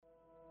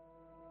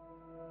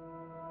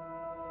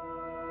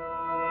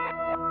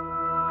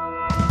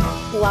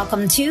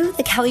Welcome to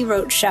The Kelly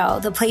Roach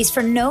Show, the place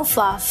for no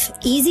fluff,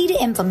 easy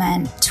to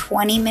implement,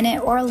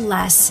 20-minute or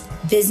less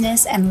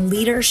business and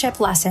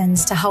leadership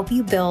lessons to help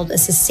you build a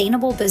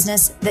sustainable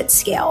business that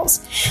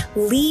scales.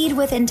 Lead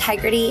with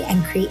integrity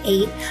and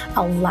create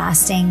a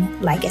lasting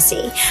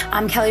legacy.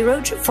 I'm Kelly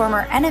Roach,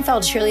 former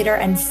NFL cheerleader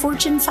and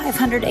Fortune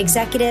 500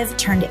 executive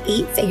turned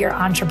 8-figure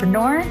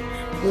entrepreneur.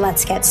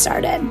 Let's get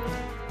started.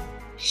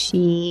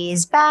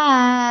 She's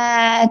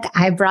back.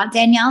 I brought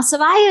Danielle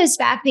Ceballos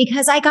back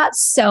because I got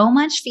so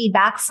much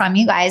feedback from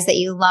you guys that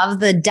you love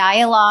the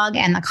dialogue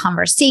and the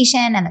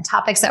conversation and the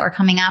topics that were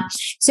coming up.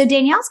 So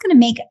Danielle's going to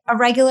make a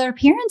regular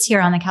appearance here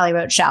on the Kelly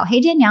Roach Show.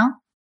 Hey, Danielle.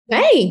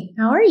 Hey,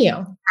 how are you?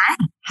 Hi.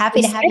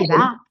 Happy to have you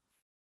back.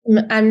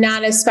 I'm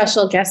not a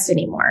special guest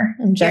anymore.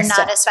 You're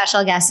not a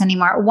special guest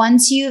anymore.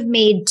 Once you've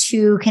made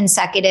 2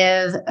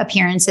 consecutive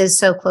appearances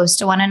so close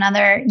to one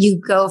another, you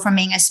go from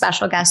being a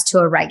special guest to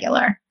a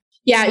regular.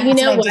 Yeah, you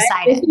know what?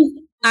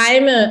 I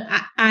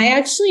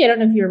don't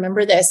know if you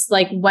remember this.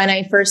 Like when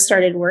I first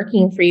started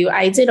working for you,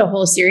 I did a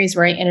whole series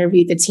where I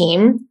interviewed the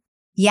team.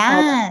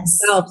 Yes.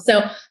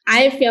 So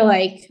I feel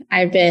like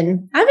I've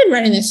been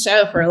running this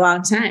show for a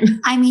long time.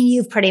 I mean,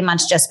 you've pretty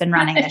much just been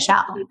running the show.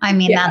 I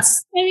mean,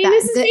 this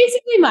is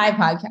basically my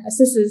podcast.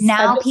 This is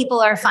now people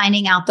are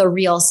finding out the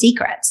real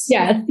secrets.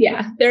 Yes.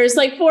 Yeah. There's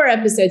like 4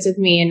 episodes with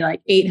me and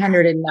like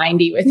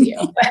 890 with you.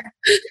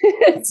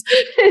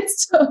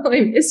 it's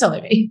totally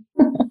me.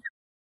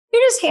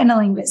 You're just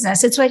handling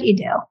business. It's what you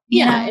do.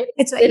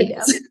 It's what you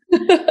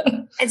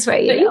do. It's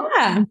what you do.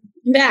 Yeah.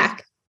 I'm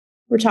back.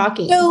 We're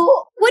talking.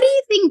 So what do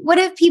you think? What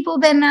have people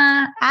been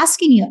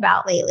asking you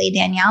about lately,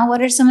 Danielle?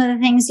 What are some of the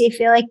things you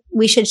feel like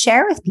we should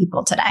share with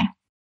people today?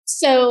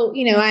 So,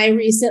 I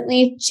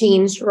recently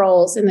changed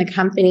roles in the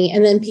company,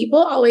 and then people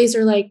always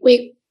are like,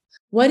 wait,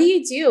 what do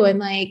you do?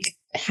 And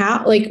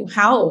how,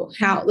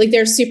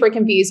 they're super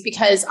confused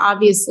because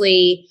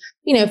obviously,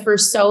 for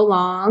so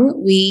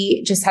long,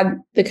 we just had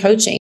the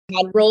coaching,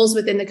 had roles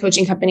within the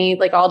coaching company,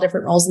 like all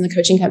different roles in the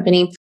coaching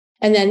company.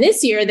 And then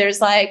this year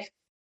there's like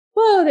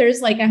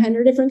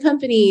 100 different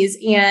companies.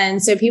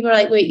 And so people are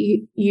like,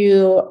 wait,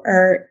 you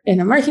are in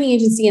a marketing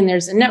agency and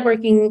there's a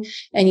networking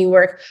and you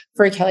work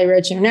for Kelly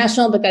Roach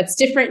International, but that's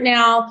different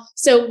now.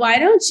 So why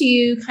don't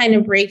you kind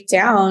of break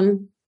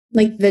down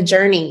like the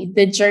journey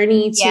to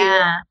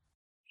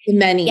the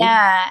many?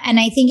 Yeah. And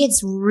I think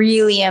it's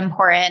really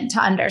important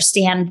to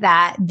understand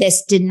that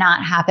this did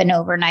not happen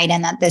overnight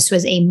and that this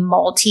was a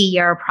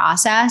multi-year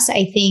process.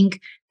 I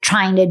think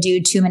trying to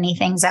do too many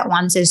things at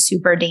once is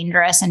super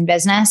dangerous in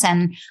business.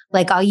 And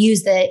I'll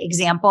use the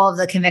example of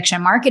the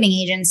Conviction Marketing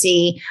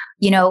Agency.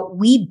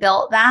 We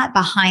built that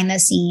behind the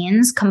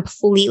scenes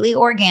completely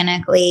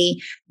organically.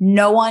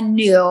 No one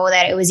knew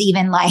that it was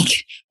even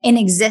in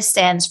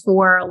existence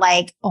for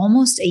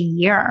almost a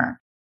year.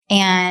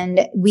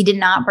 And we did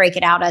not break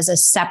it out as a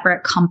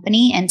separate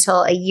company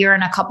until a year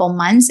and a couple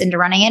months into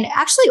running it.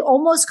 Actually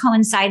almost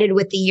coincided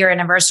with the year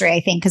anniversary,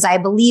 I think, because I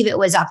believe it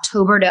was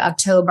October to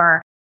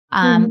October.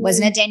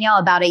 Wasn't it, Danielle?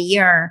 About a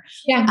year.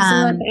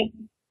 Yeah.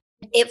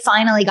 It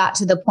finally got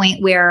to the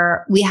point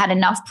where we had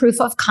enough proof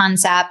of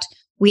concept.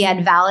 We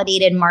had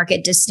validated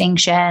market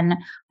distinction.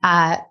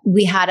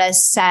 We had a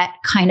set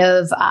kind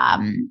of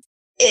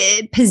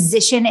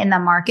position in the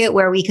market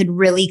where we could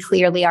really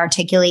clearly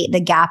articulate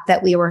the gap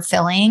that we were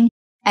filling,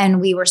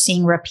 and we were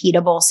seeing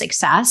repeatable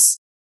success.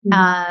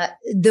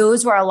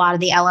 Those were a lot of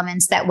the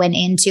elements that went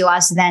into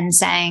us then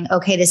saying,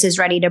 okay, this is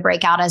ready to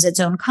break out as its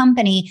own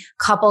company,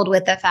 coupled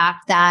with the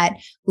fact that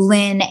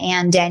Lynn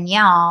and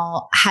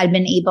Danielle had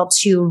been able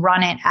to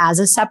run it as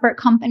a separate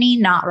company,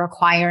 not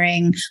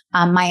requiring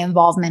my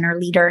involvement or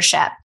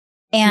leadership.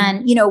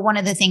 And, one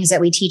of the things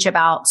that we teach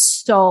about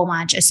so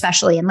much,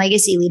 especially in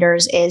legacy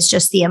leaders, is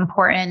just the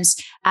importance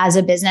as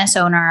a business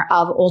owner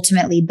of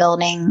ultimately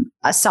building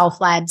a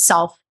self-led,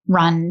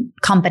 self-run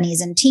companies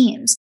and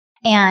teams.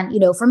 And,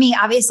 for me,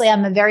 obviously,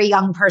 I'm a very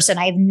young person.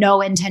 I have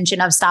no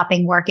intention of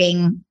stopping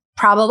working.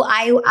 Probably,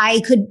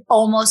 I could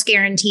almost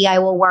guarantee I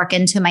will work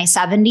into my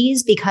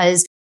 70s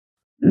because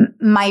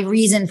my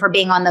reason for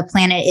being on the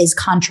planet is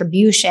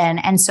contribution.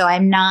 And so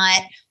I'm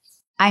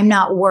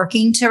not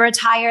working to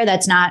retire.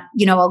 That's not,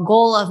 a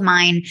goal of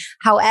mine.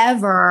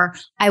 However,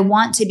 I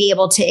want to be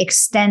able to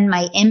extend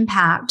my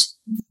impact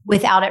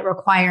without it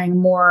requiring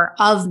more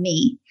of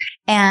me.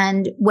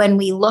 And when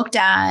we looked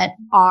at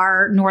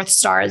our North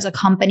Star as a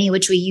company,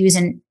 which we use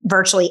in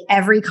virtually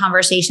every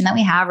conversation that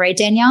we have, right,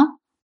 Danielle?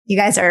 You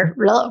guys are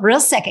real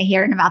sick of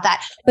hearing about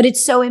that, but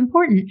it's so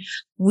important.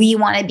 We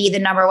want to be the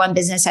 #1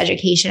 business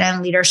education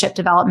and leadership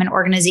development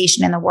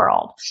organization in the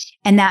world.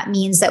 And that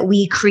means that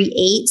we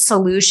create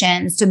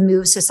solutions to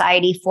move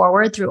society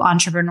forward through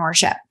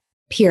entrepreneurship,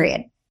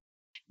 period.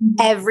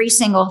 Every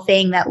single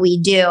thing that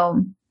we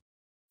do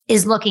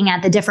is looking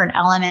at the different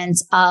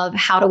elements of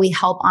how do we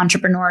help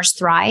entrepreneurs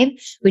thrive,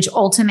 which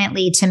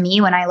ultimately to me,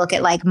 when I look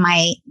at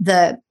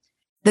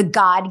the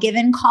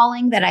God-given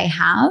calling that I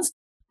have,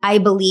 I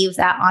believe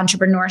that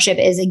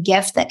entrepreneurship is a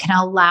gift that can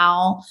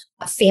allow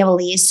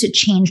families to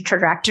change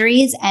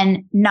trajectories,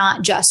 and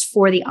not just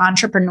for the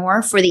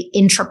entrepreneur, for the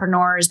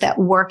intrapreneurs that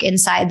work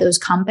inside those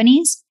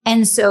companies.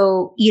 And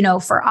so,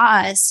 for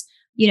us,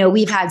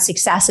 we've had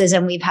successes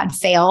and we've had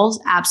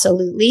fails,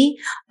 absolutely.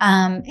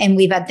 And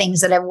we've had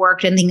things that have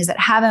worked and things that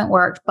haven't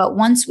worked. But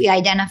once we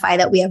identify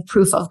that we have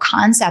proof of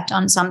concept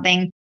on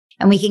something,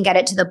 and we can get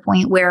it to the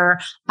point where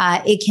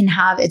it can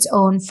have its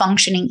own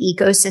functioning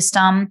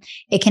ecosystem,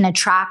 it can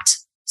attract,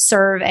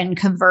 serve, and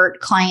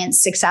convert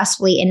clients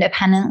successfully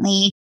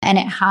independently, and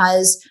it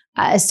has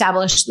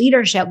established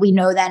leadership, we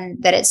know then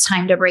that it's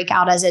time to break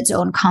out as its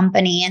own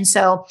company. And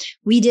so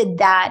we did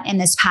that in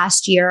this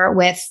past year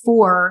with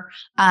 4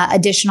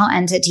 additional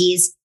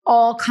entities,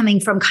 all coming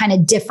from kind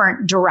of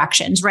different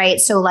directions, right?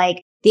 So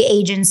like the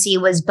agency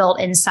was built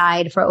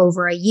inside for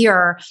over a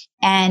year,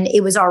 and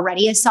it was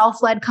already a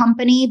self-led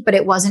company, but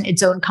it wasn't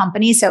its own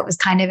company. So it was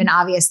kind of an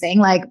obvious thing,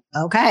 like,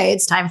 okay,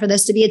 it's time for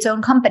this to be its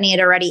own company. It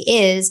already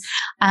is.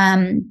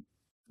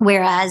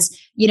 Whereas,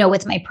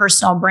 with my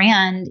personal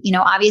brand,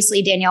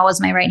 obviously Danielle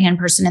was my right-hand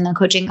person in the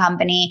coaching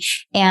company.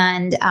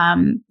 And,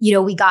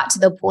 we got to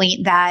the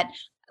point that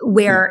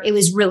where it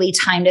was really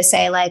time to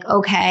say like,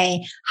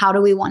 okay, how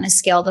do we want to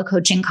scale the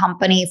coaching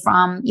company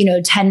from,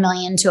 10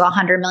 million to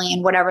 100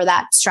 million, whatever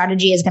that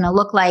strategy is going to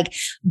look like.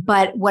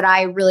 But what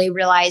I really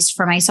realized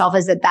for myself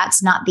is that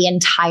that's not the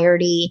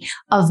entirety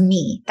of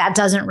me. That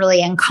doesn't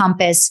really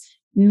encompass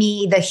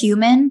me, the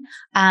human.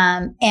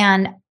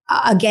 And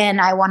again,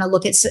 I want to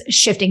look at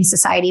shifting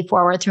society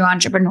forward through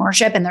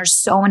entrepreneurship. And there's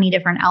so many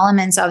different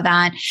elements of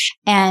that.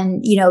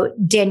 And,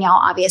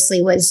 Danielle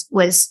obviously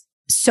was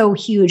so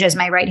huge as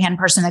my right-hand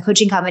person in the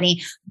coaching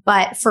company.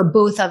 But for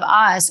both of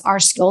us, our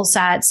skill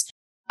sets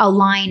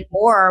align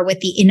more with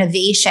the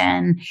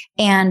innovation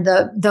and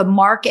the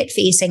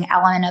market-facing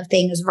element of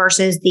things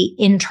versus the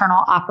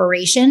internal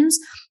operations,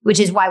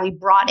 which is why we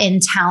brought in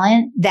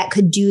talent that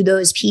could do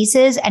those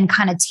pieces and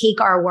kind of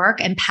take our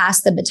work and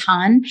pass the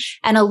baton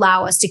and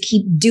allow us to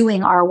keep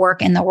doing our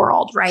work in the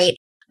world, right?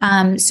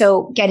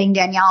 So getting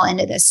Danielle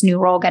into this new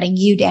role, getting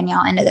you,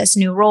 Danielle, into this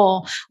new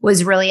role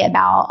was really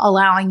about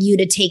allowing you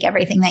to take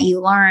everything that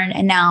you learn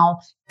and now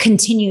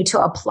continue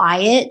to apply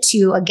it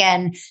to,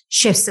 again,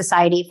 shift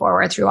society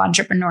forward through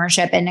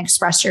entrepreneurship and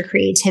express your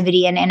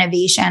creativity and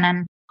innovation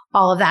and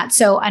all of that.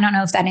 So I don't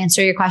know if that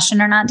answered your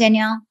question or not,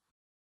 Danielle.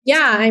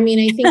 Yeah, I mean,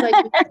 I think like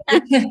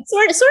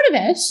sort of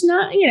ish,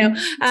 not,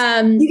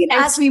 you can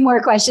ask me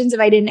more questions if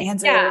I didn't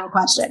answer the real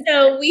question.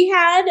 So we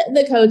had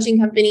the coaching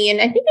company,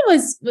 and I think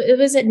it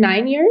was at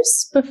 9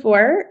 years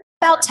before?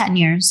 About 10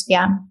 years.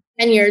 Yeah.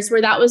 10 years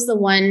where that was the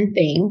one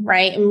thing,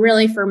 right? And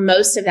really for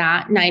most of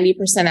that, 90%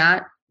 of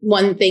that,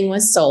 one thing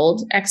was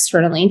sold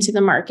externally to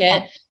the market.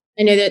 Yeah.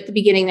 I know that at the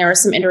beginning, there were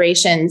some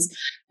iterations.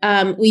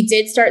 We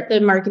did start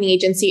the marketing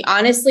agency,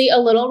 honestly, a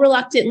little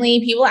reluctantly.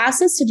 People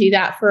asked us to do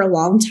that for a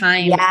long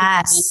time.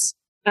 Yes.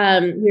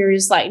 We were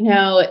just like,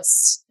 no,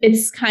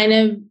 it's kind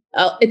of,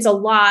 it's a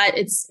lot.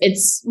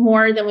 It's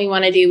more than we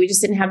want to do. We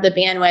just didn't have the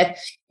bandwidth.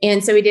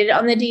 And so we did it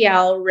on the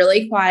DL,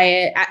 really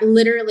quiet.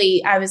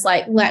 I was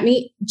like, let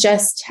me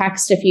just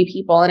text a few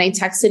people. And I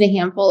texted a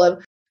handful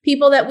of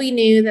people that we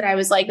knew that I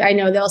was like, I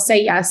know they'll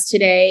say yes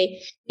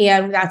today.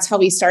 And that's how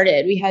we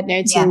started. We had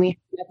no team, we had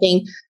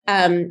nothing.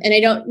 And I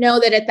don't know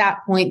that at that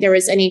point there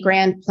was any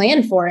grand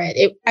plan for it.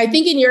 I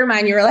think in your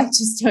mind, you were like,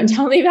 just don't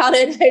tell me about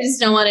it. I just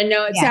don't want to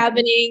know it's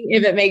happening.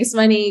 If it makes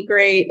money,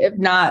 great. If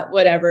not,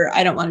 whatever.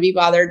 I don't want to be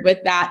bothered with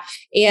that.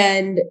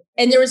 And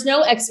there was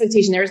no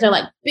expectation. There was no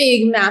like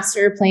big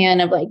master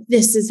plan of like,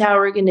 this is how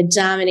we're going to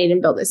dominate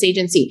and build this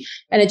agency.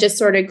 And it just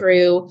sort of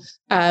grew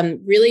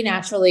really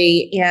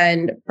naturally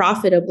and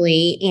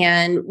profitably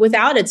and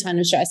without a ton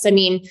of stress. I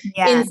mean,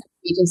 in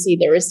agency,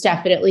 there was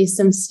definitely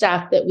some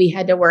stuff that we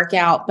had to work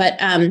out. But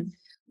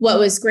what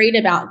was great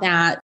about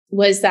that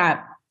was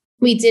that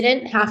we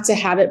didn't have to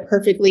have it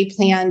perfectly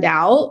planned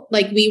out.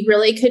 Like we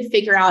really could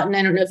figure out, and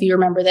I don't know if you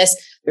remember this,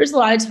 there's a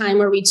lot of time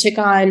where we took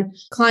on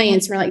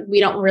clients and we're like,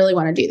 we don't really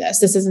want to do this.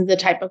 This isn't the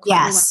type of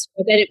client. Yes.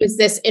 But then it was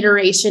this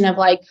iteration of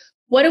like,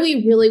 what do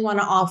we really want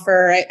to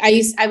offer?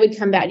 I would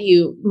come back to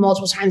you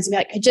multiple times and be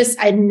like,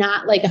 I'm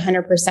not like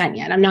 100%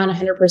 yet. I'm not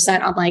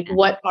 100% on like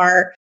what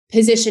our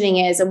positioning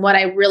is and what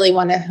I really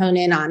want to hone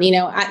in on.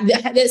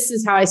 This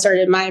is how I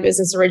started my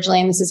business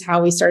originally. And this is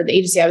how we started the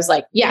agency. I was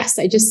like, yes,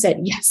 I just said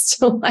yes.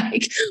 So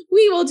like,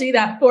 we will do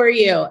that for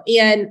you.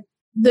 And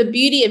the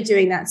beauty of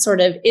doing that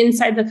sort of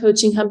inside the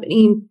coaching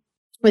company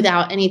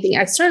without anything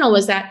external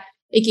was that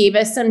it gave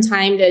us some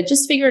time to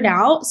just figure it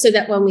out so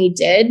that when we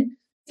did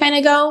kind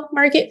of go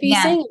market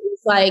facing, it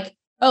was like,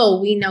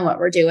 oh, we know what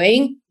we're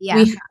doing. Yeah.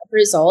 We have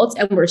results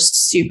and we're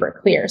super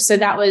clear. So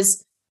that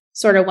was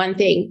sort of one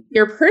thing.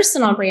 Your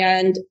personal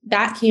brand,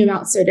 that came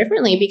out so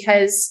differently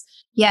because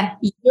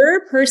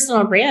your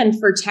personal brand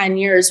for 10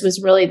 years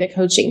was really the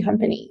coaching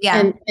company.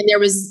 Yeah. And there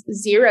was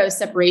zero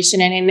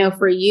separation. And I know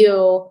for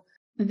you,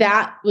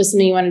 that was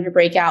something you wanted to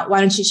break out. Why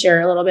don't you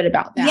share a little bit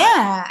about that?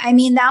 Yeah. I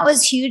mean, that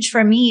was huge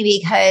for me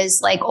because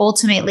like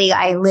ultimately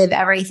I live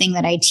everything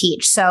that I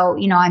teach. So,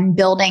 I'm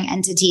building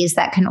entities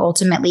that can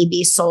ultimately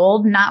be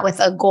sold, not with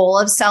a goal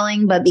of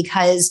selling, but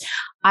because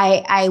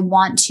I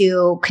want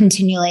to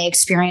continually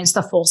experience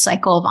the full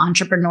cycle of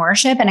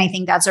entrepreneurship. And I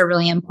think that's a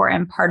really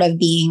important part of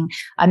being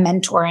a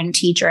mentor and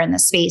teacher in the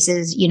space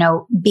is,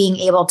 being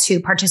able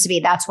to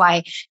participate. That's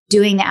why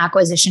doing the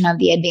acquisition of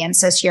the Advance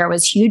this year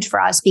was huge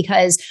for us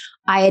because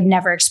I had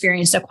never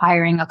experienced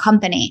acquiring a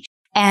company.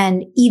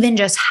 And even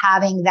just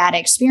having that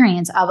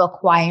experience of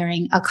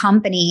acquiring a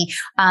company,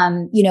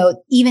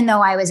 even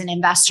though I was an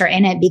investor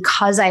in it,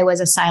 because I was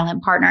a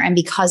silent partner and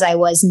because I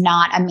was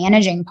not a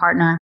managing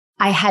partner,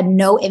 I had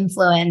no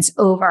influence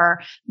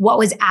over what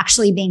was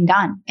actually being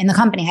done in the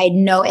company. I had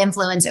no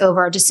influence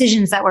over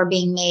decisions that were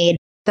being made,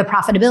 the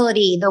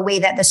profitability, the way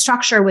that the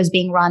structure was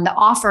being run, the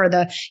offer,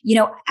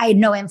 I had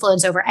no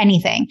influence over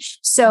anything.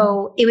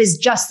 So it was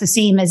just the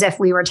same as if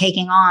we were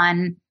taking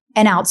on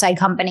an outside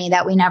company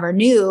that we never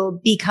knew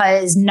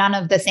because none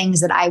of the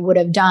things that I would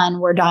have done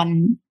were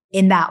done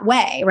in that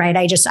way, right?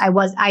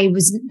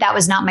 That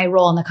was not my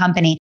role in the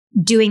company.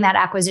 Doing that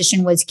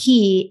acquisition was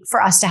key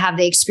for us to have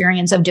the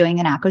experience of doing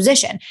an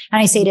acquisition.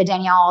 And I say to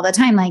Danielle all the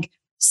time, like,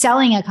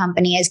 selling a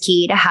company is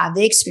key to have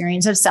the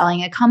experience of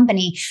selling a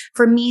company.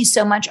 For me,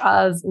 so much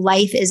of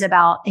life is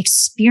about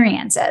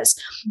experiences.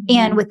 Mm-hmm.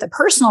 And with the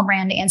personal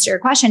brand, to answer your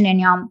question,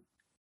 Danielle,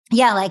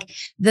 yeah, like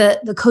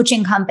the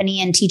coaching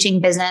company and teaching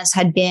business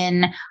had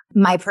been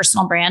my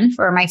personal brand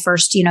for my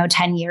first,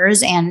 10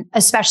 years. And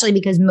especially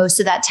because most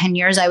of that 10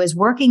 years I was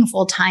working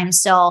full time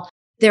still,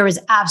 there was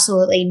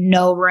absolutely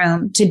no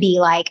room to be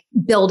like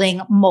building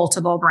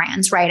multiple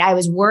brands, right? I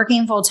was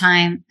working full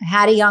time,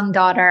 had a young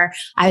daughter.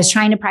 I was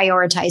trying to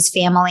prioritize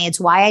family. It's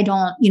why I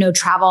don't,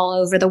 travel all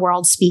over the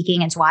world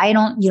speaking. It's why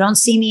you don't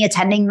see me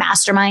attending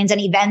masterminds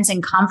and events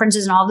and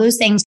conferences and all those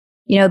things,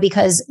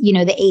 because,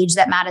 the age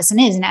that Madison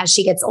is. And as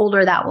she gets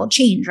older, that will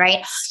change,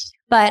 right?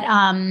 But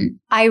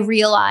I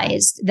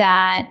realized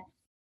that,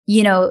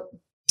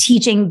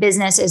 teaching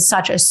business is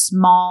such a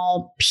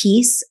small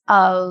piece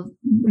of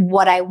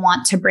what I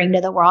want to bring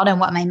to the world and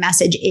what my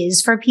message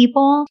is for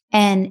people.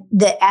 And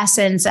the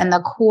essence and the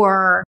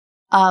core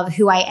of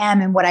who I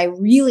am and what I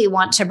really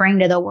want to bring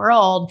to the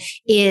world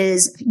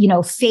is,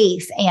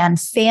 faith and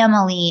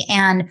family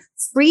and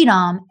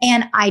freedom.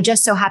 And I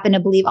just so happen to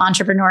believe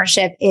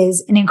entrepreneurship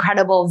is an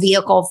incredible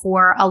vehicle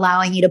for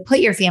allowing you to put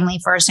your family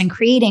first and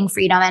creating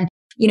freedom and,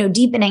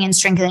 deepening and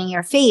strengthening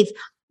your faith.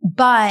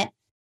 But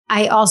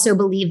I also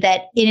believe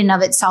that in and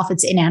of itself,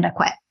 it's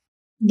inadequate.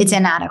 It's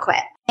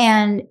inadequate.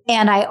 And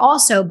I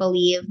also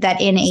believe that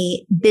in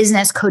a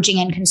business coaching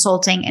and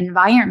consulting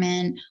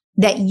environment,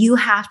 that you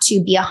have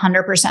to be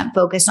 100%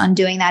 focused on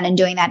doing that and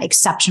doing that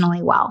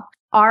exceptionally well.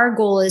 Our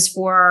goal is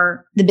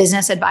for the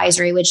business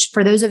advisory, which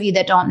for those of you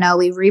that don't know,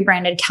 we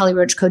rebranded Kelly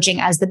Roach Coaching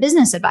as the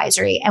business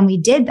advisory. And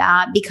we did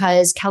that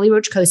because Kelly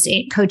Roach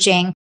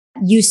Coaching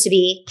used to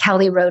be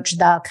Kelly Roach,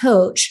 the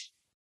coach.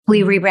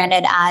 We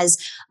rebranded as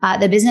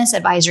the business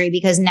advisory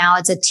because now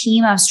it's a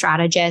team of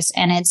strategists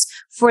and it's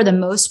for the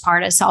most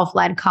part a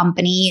self-led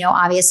company,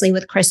 obviously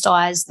with Crystal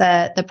as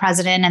the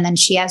president and then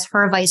she has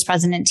her vice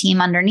president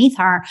team underneath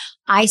her.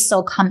 I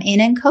still come in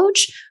and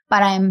coach,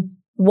 but I'm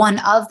one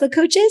of the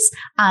coaches,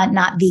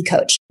 not the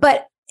coach.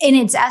 But in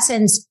its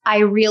essence, I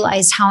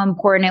realized how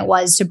important it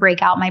was to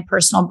break out my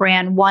personal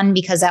brand. One,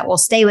 because that will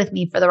stay with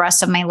me for the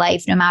rest of my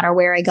life, no matter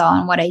where I go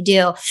and what I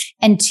do.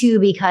 And two,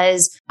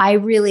 because I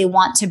really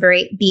want to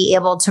be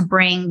able to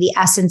bring the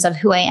essence of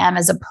who I am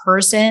as a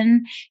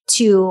person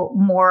to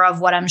more of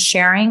what I'm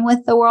sharing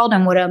with the world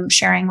and what I'm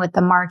sharing with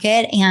the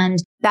market.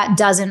 And that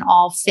doesn't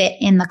all fit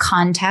in the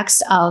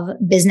context of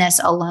business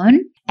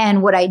alone.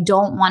 And what I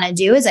don't want to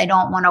do is I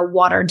don't want to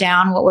water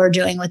down what we're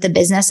doing with the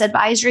business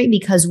advisory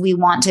because we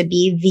want to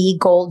be the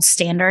gold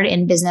standard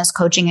in business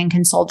coaching and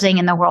consulting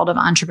in the world of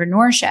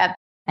entrepreneurship.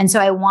 And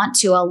so I want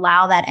to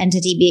allow that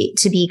entity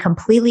to be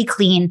completely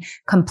clean,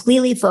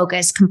 completely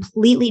focused,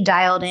 completely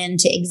dialed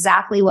into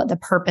exactly what the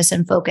purpose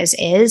and focus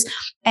is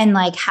and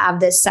like have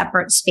this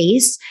separate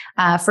space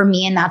for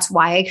me. And that's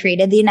why I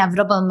created The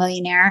Inevitable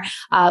Millionaire,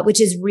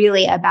 which is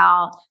really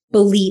about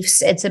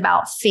beliefs. It's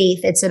about faith.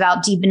 It's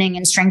about deepening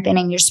and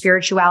strengthening your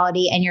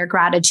spirituality and your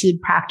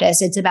gratitude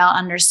practice. It's about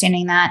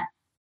understanding that,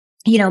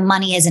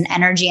 money is an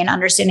energy and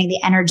understanding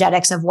the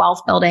energetics of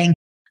wealth building.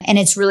 And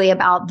it's really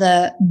about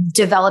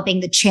developing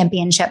the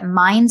championship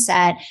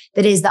mindset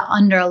that is the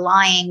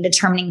underlying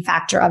determining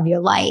factor of your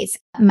life.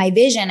 My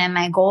vision and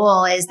my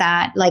goal is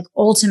that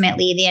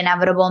ultimately the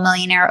inevitable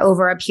millionaire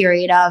over a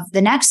period of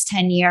the next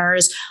 10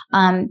 years,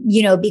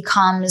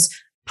 becomes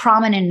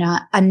prominent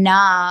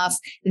enough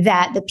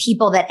that the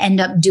people that end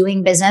up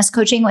doing business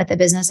coaching with the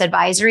business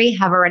advisory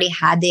have already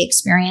had the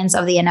experience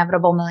of the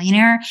inevitable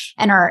millionaire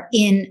and are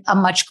in a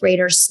much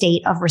greater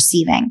state of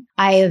receiving.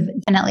 I have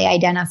definitely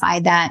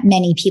identified that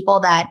many people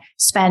that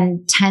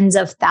spend tens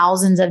of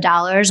thousands of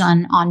dollars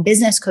on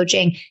business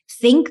coaching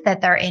think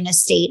that they're in a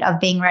state of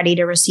being ready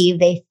to receive.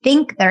 They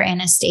think they're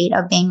in a state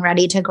of being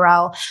ready to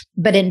grow,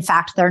 but in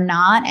fact, they're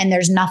not. And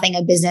there's nothing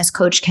a business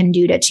coach can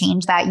do to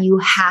change that. You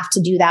have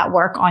to do that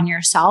work on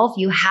yourself.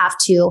 You have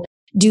to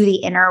do the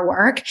inner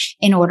work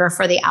in order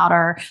for the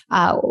outer,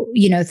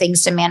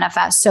 things to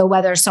manifest. So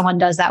whether someone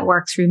does that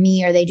work through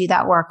me or they do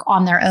that work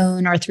on their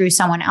own or through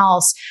someone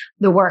else,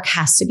 the work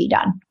has to be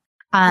done.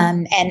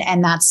 And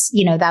that's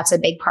a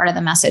big part of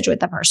the message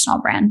with the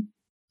personal brand.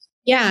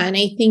 Yeah. And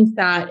I think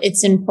that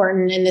it's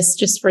important, and this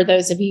just for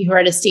those of you who are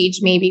at a stage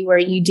maybe where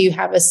you do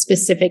have a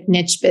specific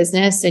niche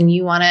business and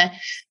you want to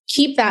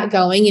keep that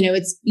going.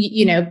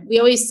 We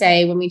always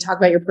say when we talk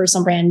about your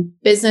personal brand,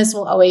 business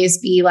will always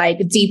be like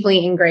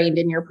deeply ingrained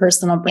in your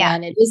personal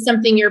brand. Yeah. It is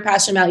something you're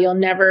passionate about. You'll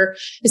never,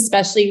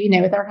 especially,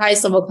 with our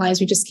highest level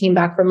clients, we just came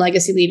back from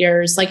legacy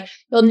leaders, like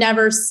you'll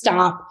never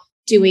stop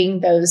doing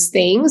those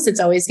things. It's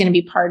always going to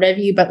be part of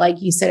you. But like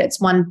you said, it's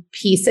one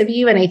piece of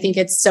you. And I think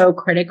it's so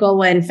critical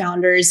when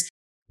founders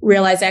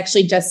realize, I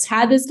actually just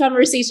had this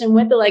conversation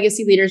with the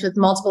legacy leaders, with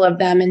multiple of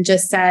them, and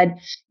just said,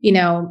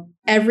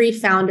 every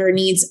founder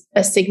needs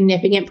a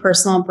significant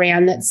personal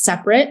brand that's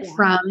separate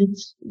from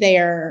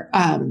their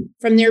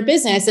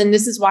business. And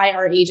this is why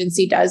our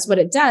agency does what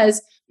it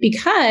does,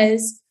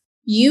 because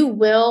you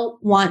will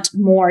want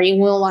more. You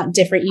will want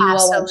different. You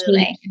will want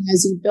change. And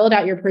as you build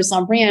out your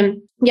personal brand.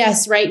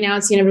 Yes, right now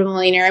it's the Inevitable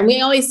Millionaire. And we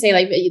always say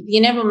like the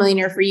Inevitable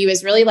Millionaire for you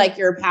is really like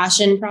your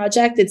passion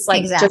project. It's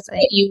like just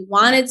what you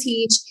want to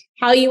teach,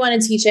 how you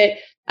want to teach it.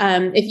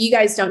 If you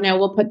guys don't know,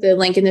 we'll put the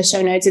link in the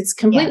show notes. It's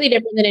completely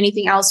different than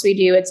anything else we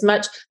do.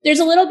 There's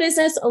a little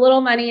business, a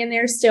little money in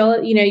there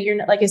still.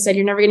 You're, like I said,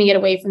 you're never going to get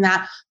away from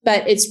that.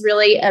 But it's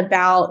really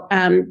about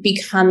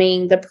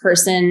becoming the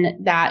person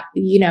that,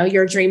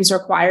 your dreams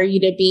require you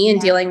to be, and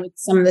dealing with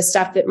some of the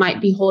stuff that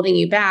might be holding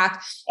you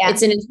back. Yeah.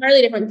 It's an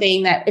entirely different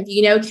thing that if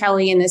you know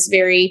Kelly in this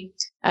very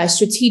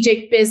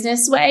strategic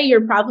business way,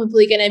 you're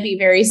probably going to be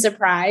very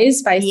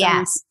surprised by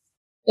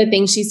the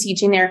things she's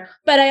teaching there.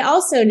 But I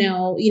also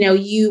know,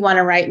 you want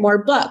to write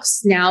more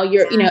books. Now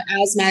you're,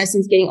 as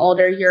Madison's getting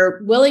older,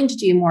 you're willing to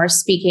do more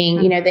speaking,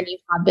 than you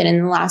have been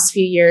in the last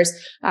few years.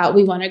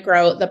 We want to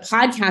grow the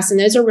podcast, and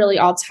those are really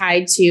all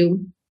tied to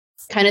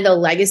kind of the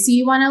legacy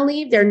you want to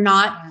leave. They're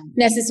not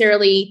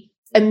necessarily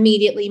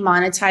immediately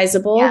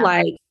monetizable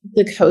like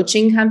the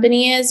coaching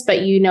company is,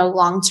 but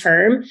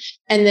long-term.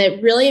 And the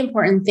really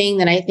important thing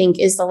that I think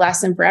is the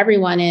lesson for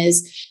everyone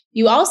is,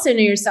 you also know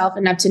yourself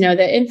enough to know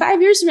that in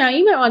 5 years from now,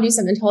 you might want to do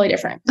something totally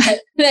different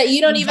that you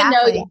don't even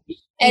know yet.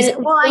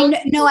 And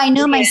I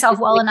know myself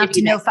well enough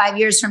to know 5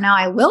 years from now,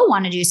 I will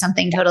want to do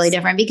something totally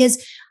different,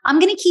 because I'm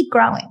going to keep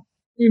growing.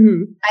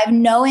 Mm-hmm. I have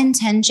no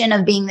intention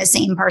of being the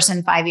same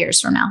person 5 years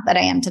from now that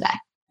I am today.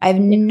 I have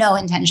no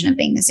intention of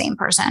being the same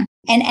person.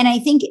 And I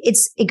think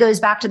it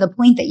goes back to the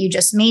point that you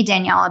just made,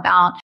 Danielle,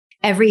 about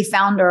every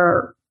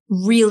founder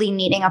really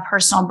needing a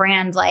personal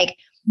brand. Like,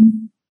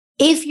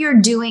 if you're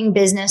doing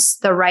business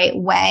the right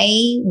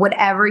way,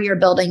 whatever you're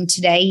building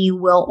today, you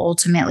will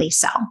ultimately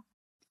sell.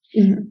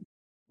 Mm-hmm.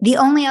 The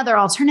only other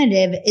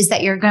alternative is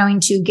that you're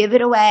going to give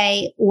it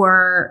away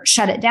or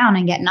shut it down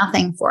and get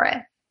nothing for it.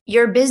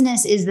 Your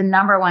business is the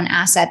number one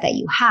asset that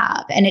you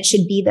have, and it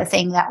should be the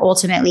thing that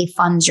ultimately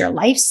funds your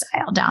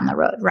lifestyle down the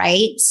road,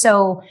 right?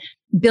 So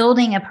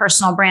building a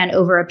personal brand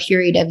over a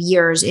period of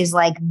years is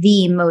like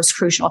the most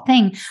crucial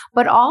thing.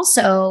 But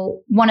also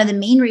one of the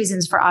main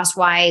reasons for us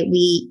why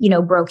we,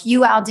 broke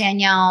you out,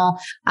 Danielle,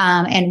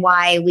 and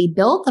why we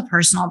built the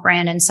personal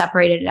brand and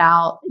separated it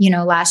out,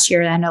 last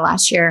year, the end of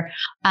last year,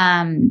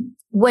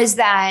 was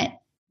that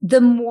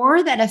the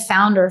more that a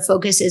founder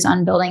focuses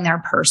on building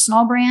their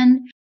personal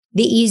brand,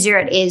 the easier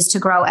it is to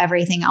grow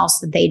everything else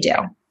that they do.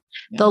 Yeah.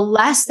 The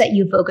less that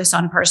you focus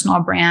on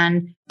personal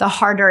brand, the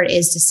harder it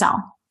is to sell.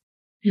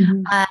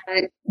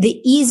 Mm-hmm.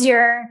 The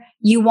easier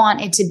you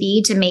want it to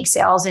be to make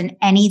sales in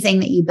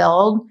anything that you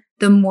build,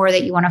 the more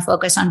that you want to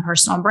focus on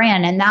personal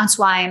brand. And that's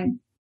why,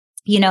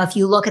 if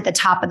you look at the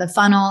top of the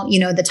funnel,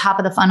 the top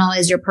of the funnel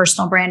is your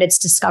personal brand.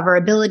 It's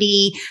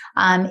discoverability.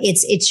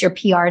 It's your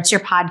PR, it's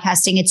your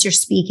podcasting, it's your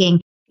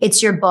speaking,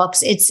 it's your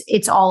books,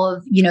 it's all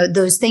of,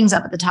 those things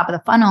up at the top of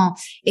the funnel.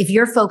 If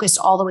you're focused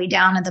all the way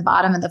down at the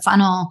bottom of the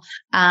funnel,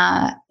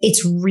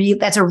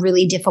 that's a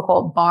really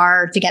difficult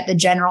bar to get the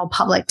general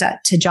public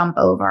to jump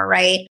over,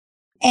 right?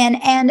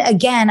 And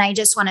again, I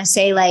just want to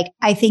say, like,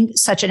 I think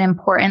such an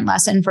important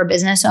lesson for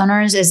business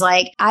owners is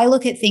like, I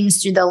look at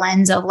things through the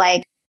lens of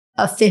like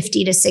a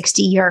 50 to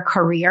 60 year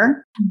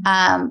career.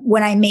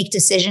 When I make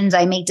decisions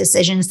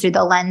through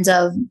the lens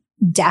of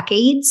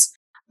decades.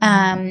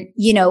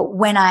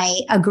 When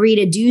I agree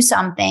to do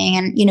something,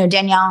 and,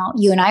 Danielle,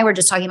 you and I were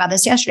just talking about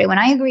this yesterday. When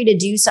I agree to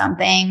do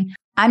something,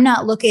 I'm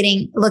not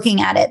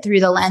looking at it through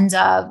the lens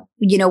of,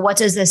 what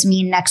does this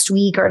mean next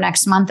week or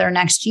next month or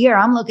next year?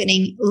 I'm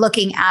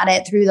looking at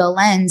it through the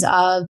lens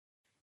of,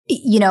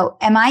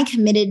 am I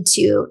committed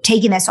to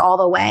taking this all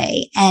the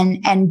way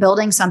and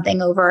building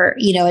something over,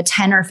 a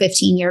 10 or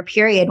 15 year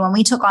period? When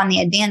we took on the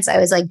Advance, I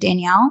was like,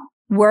 Danielle,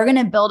 we're going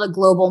to build a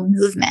global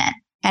movement.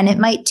 And it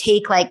might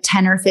take like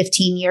 10 or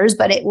 15 years,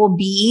 but it will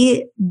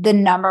be the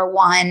number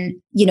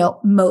one,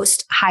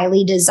 most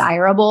highly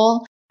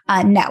desirable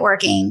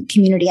networking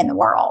community in the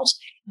world.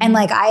 And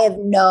like, I have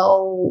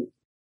no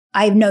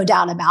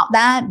doubt about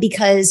that,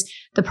 because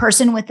the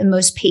person with the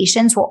most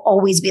patience will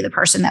always be the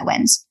person that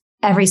wins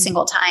every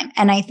single time.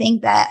 And I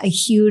think that a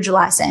huge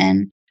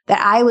lesson that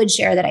I would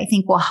share that I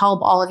think will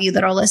help all of you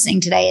that are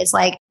listening today is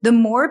like, the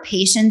more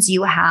patience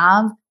you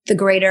have, the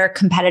greater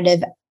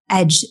competitive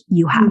edge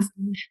you have.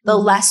 The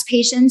less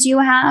patience you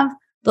have,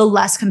 the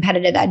less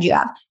competitive edge you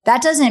have.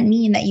 That doesn't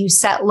mean that you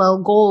set low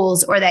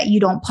goals or that you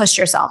don't push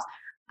yourself.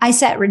 I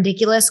set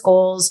ridiculous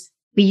goals.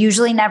 We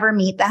usually never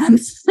meet them.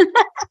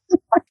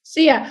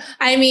 Yeah.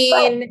 I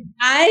mean,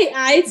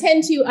 I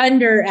tend to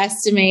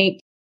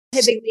underestimate.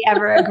 Typically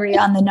ever agree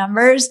on the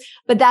numbers,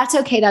 but that's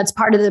okay. That's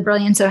part of the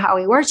brilliance of how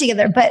we work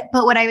together. But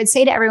what I would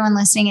say to everyone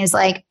listening is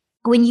like,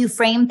 when you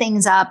frame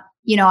things up,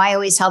 I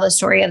always tell the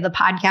story of the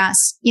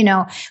podcast,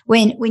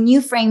 when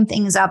you frame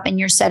things up and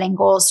you're setting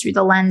goals through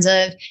the lens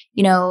of,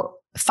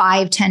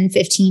 5, 10,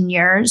 15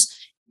 years,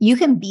 you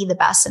can be the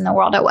best in the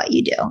world at what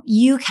you do.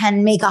 You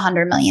can make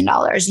 $100 million.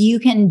 You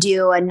can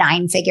do a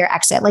 9-figure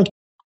exit. Like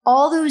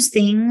all those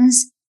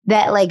things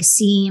that like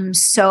seem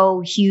so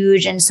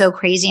huge and so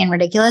crazy and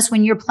ridiculous,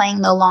 when you're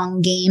playing the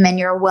long game and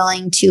you're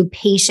willing to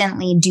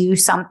patiently do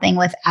something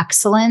with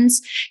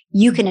excellence,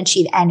 you can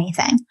achieve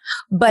anything.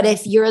 But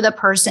if you're the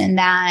person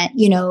that,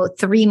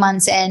 3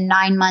 months in,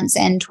 9 months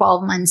in,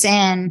 12 months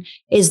in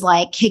is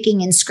like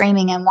kicking and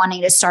screaming and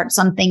wanting to start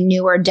something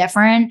new or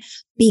different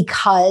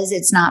because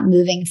it's not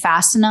moving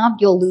fast enough,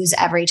 you'll lose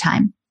every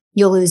time.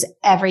 You'll lose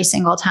every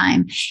single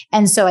time.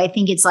 And so I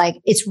think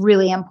it's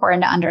really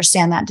important to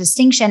understand that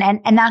distinction.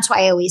 And that's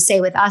why I always say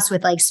with us,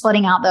 with like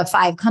splitting out the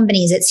 5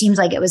 companies, it seems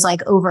like it was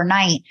like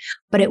overnight,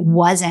 but it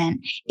wasn't.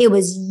 It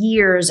was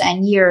years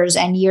and years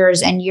and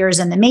years and years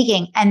in the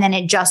making. And then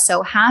it just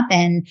so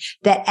happened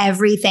that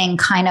everything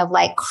kind of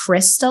like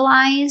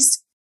crystallized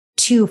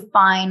to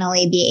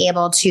finally be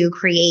able to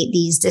create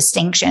these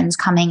distinctions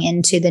coming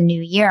into the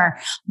new year.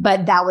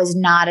 But that was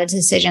not a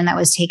decision that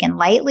was taken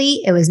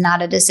lightly. It was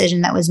not a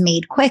decision that was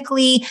made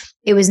quickly.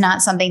 It was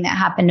not something that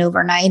happened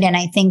overnight. And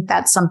I think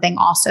that's something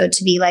also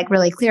to be like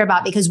really clear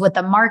about, because what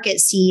the market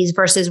sees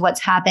versus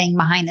what's happening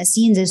behind the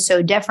scenes is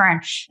so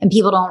different. And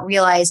people don't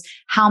realize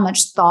how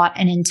much thought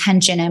and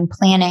intention and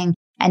planning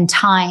and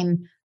time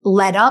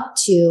led up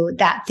to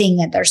that thing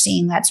that they're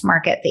seeing that's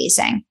market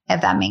facing,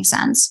 if that makes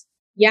sense.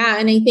 Yeah.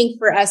 And I think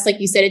for us, like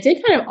you said, it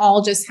did kind of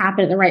all just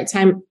happen at the right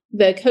time.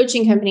 The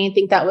coaching company, I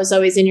think that was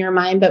always in your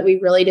mind, but we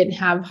really didn't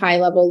have high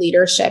level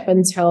leadership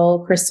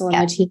until Crystal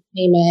and the team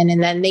came in,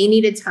 and then they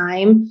needed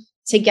time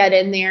to get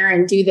in there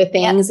and do the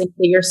things and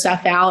figure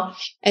stuff out.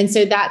 And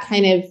so that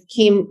kind of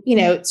came,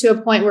 to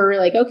a point where we're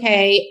like,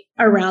 okay,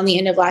 around the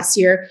end of last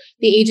year,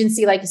 the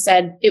agency, like I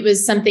said, it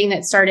was something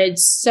that started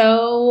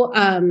so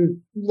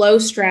low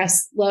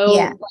stress,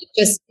 like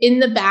just in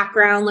the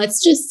background.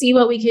 Let's just see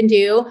what we can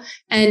do.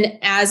 And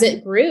as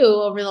it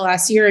grew over the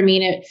last year, I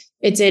mean,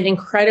 it did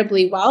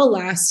incredibly well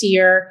last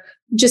year,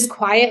 just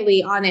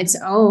quietly on its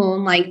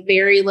own, like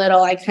very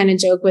little. I kind of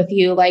joke with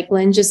you, like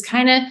Lynn just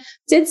kind of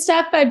did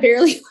stuff. I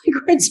barely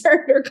like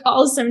returned her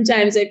calls.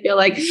 Sometimes I feel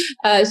like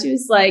she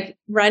was like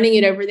running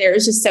it over there. It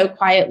was just so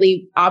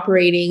quietly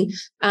operating.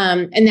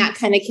 And that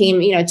kind of came,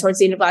 towards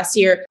the end of last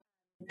year.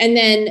 And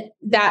then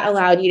that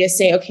allowed you to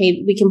say,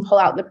 okay, we can pull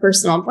out the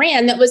personal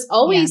brand. That was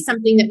always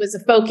something that was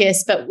a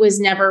focus, but was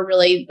never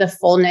really the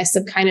fullness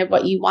of kind of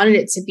what you wanted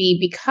it to be,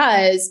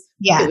 because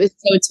it was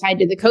so tied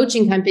to the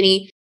coaching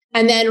company.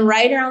 And then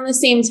right around the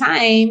same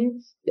time,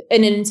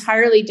 in an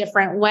entirely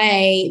different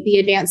way, the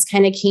advance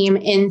kind of came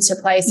into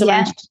play. So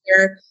why don't you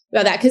share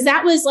about that? Because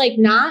that was like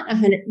not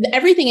 100.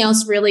 Everything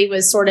else really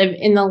was sort of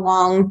in the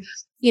long,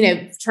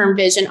 term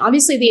vision.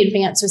 Obviously, the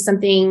advance was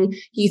something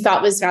you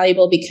thought was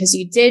valuable because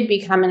you did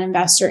become an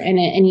investor in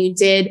it and you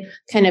did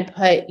kind of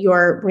put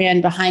your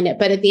brand behind it.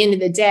 But at the end of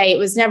the day, it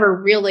was never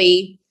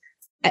really,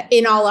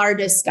 in all our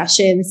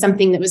discussions,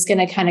 something that was going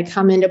to kind of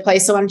come into play.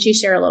 So why don't you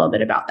share a little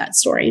bit about that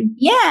story?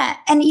 Yeah.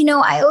 And,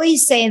 I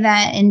always say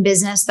that in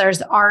business,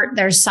 there's art,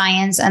 there's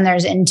science, and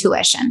there's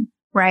intuition,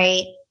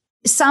 right?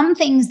 Some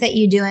things that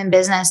you do in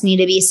business need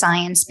to be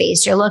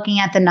science-based. You're looking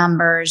at the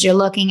numbers, you're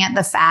looking at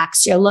the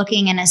facts, you're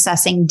looking and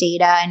assessing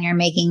data, and you're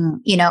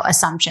making,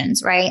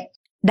 assumptions, right?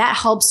 That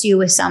helps you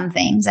with some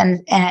things.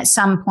 And at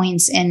some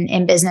points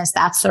in business,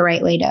 that's the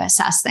right way to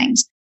assess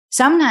things.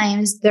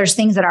 Sometimes there's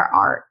things that are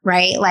art,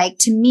 right? Like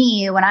to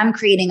me, when I'm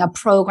creating a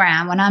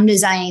program, when I'm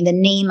designing the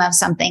name of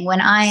something, when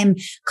I'm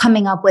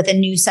coming up with a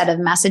new set of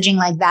messaging,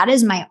 like that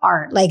is my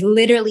art. Like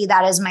literally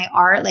that is my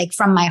art, like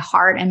from my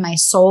heart and my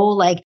soul.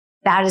 Like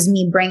that is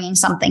me bringing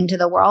something to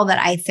the world that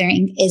I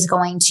think is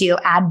going to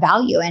add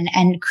value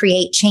and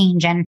create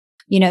change and,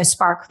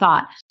 spark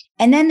thought.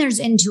 And then there's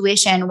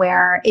intuition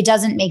where it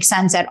doesn't make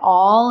sense at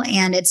all.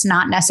 And it's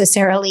not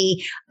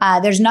necessarily,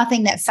 there's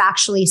nothing that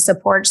factually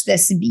supports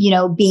this,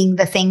 being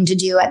the thing to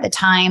do at the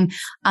time.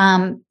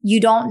 You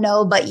don't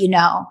know, but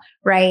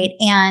right?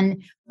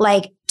 And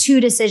like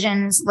 2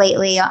 decisions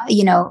lately,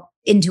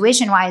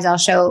 intuition wise, I'll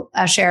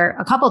share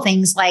a couple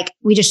things. Like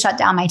we just shut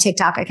down my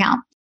TikTok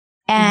account.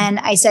 And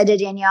I said to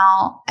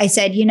Danielle, I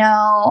said,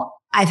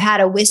 I've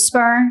had a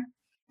whisper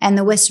and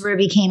the whisper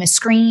became a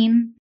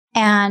scream.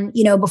 And,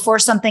 before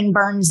something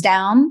burns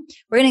down,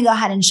 we're going to go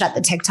ahead and shut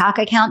the TikTok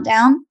account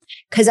down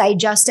because I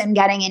just am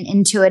getting an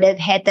intuitive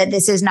hit that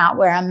this is not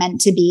where I'm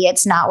meant to be.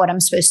 It's not what I'm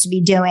supposed to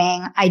be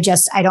doing. I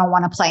don't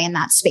want to play in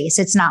that space.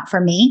 It's not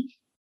for me.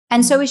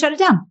 And so we shut it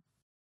down.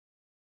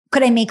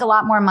 Could I make a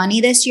lot more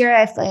money this year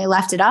if I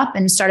left it up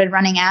and started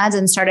running ads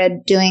and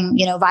started doing,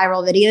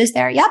 viral videos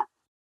there? Yep.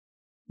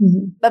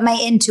 Mm-hmm. But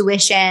my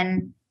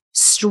intuition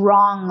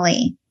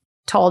strongly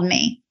told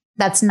me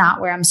that's not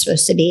where I'm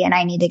supposed to be and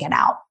I need to get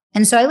out.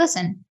 And so I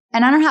listened,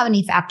 and I don't have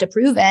any fact to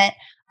prove it.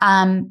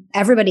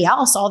 Everybody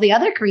else, all the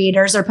other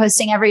creators are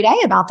posting every day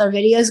about their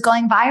videos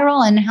going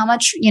viral and how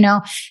much,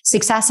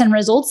 success and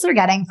results they're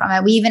getting from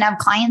it. We even have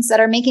clients that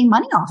are making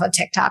money off of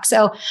TikTok.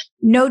 So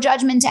no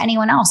judgment to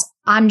anyone else.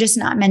 I'm just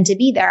not meant to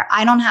be there.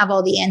 I don't have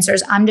all the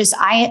answers.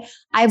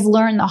 I've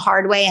learned the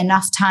hard way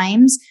enough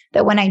times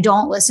that when I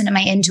don't listen to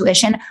my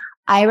intuition,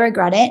 I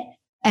regret it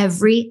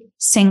every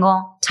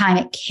single time.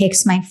 It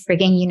kicks my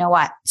freaking,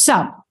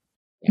 So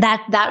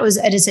that was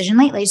a decision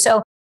lately.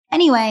 So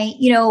anyway,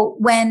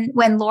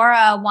 when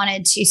Laura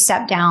wanted to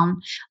step down,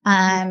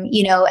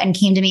 and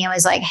came to me and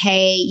was like,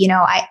 hey,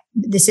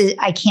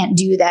 I can't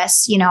do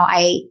this.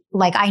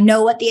 I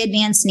know what the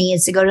advance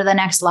needs to go to the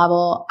next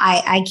level.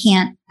 I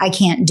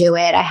can't do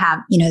it. I have,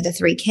 the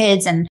 3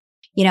 kids and,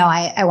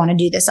 I want to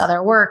do this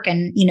other work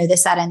and,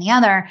 this, that, and the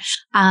other.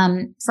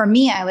 For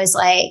me, I was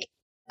like,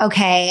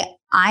 okay,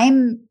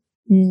 I'm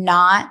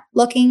not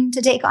looking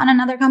to take on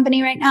another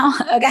company right now.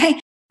 Okay.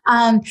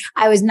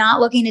 I was not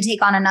looking to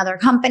take on another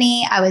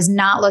company. I was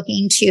not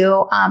looking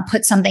to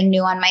put something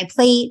new on my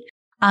plate.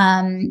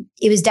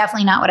 It was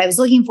definitely not what I was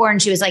looking for.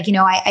 And she was like,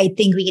 I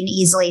think we can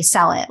easily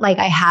sell it. Like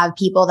I have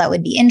people that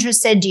would be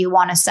interested. Do you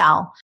want to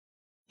sell?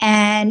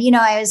 And,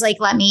 I was like,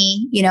 let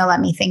me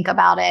think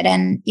about it.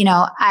 And,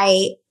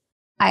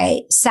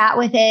 I sat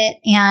with it,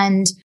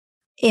 and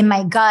in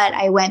my gut,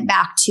 I went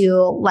back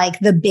to like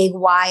the big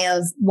why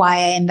of why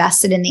I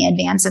invested in the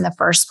advance in the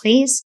first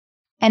place.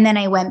 And then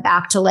I went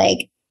back to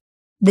like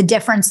the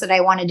difference that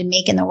I wanted to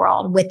make in the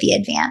world with the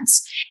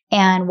advance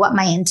and what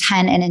my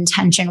intent and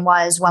intention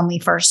was when we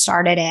first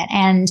started it.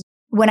 And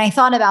when I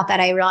thought about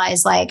that, I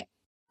realized like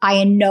I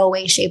in no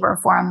way, shape, or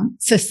form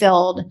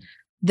fulfilled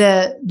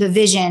the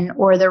vision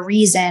or the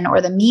reason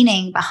or the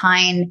meaning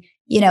behind,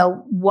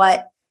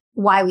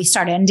 why we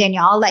started. And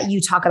Danielle, I'll let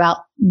you talk about,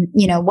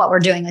 what we're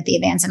doing with the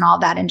advance and all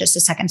of that in just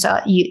a second. So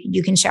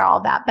you can share all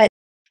of that. But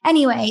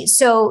anyway,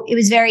 so it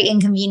was very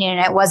inconvenient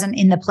and it wasn't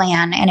in the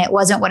plan and it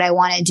wasn't what I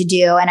wanted to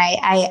do. And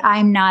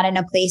I'm not in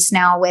a place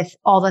now with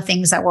all the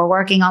things that we're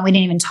working on. We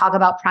didn't even talk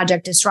about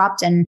Project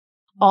Disrupt and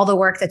all the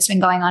work that's been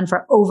going on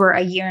for over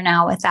a year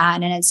now with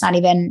that. And it's not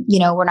even,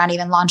 we're not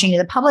even launching to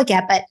the public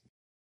yet, but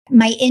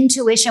my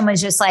intuition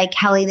was just like,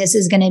 Kelly, this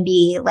is going to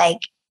be like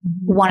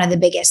one of the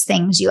biggest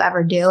things you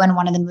ever do and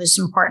one of the most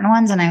important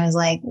ones. And I was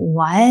like,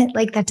 what?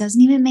 Like, that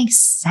doesn't even make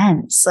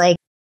sense. Like,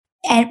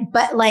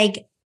 but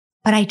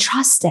I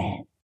trust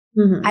it.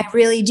 Mm-hmm. I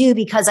really do,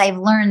 because I've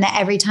learned that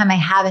every time I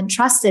haven't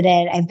trusted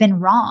it, I've been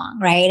wrong.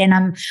 Right.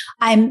 And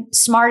I'm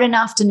smart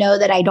enough to know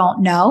that I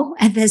don't know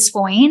at this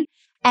point.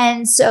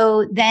 And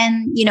so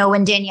then,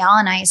 when Danielle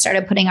and I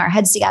started putting our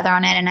heads together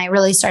on it and I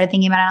really started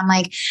thinking about it, I'm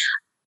like,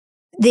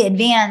 the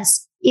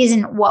advance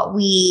isn't what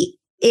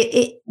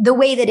the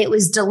way that it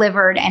was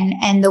delivered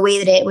and the way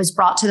that it was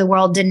brought to the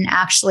world didn't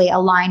actually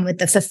align with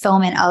the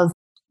fulfillment of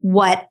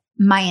what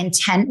my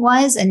intent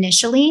was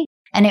initially.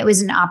 And it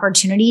was an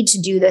opportunity to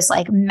do this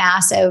like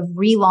massive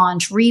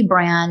relaunch,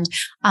 rebrand,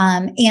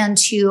 and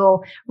to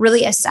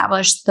really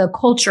establish the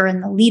culture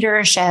and the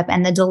leadership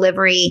and the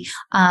delivery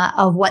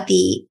of what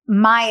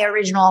my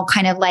original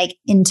kind of like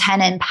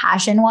intent and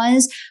passion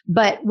was,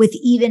 but with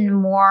even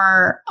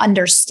more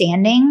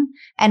understanding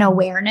and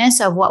awareness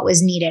of what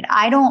was needed.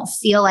 I don't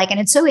feel like, and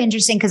it's so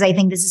interesting because I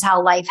think this is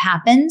how life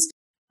happens.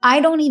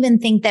 I don't even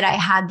think that I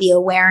had the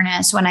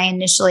awareness when I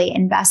initially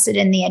invested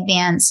in the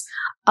advance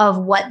of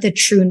what the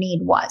true need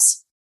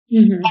was.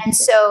 Mm-hmm. And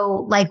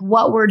so like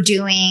what we're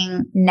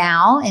doing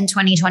now in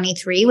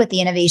 2023 with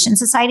the Innovation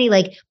Society,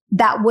 like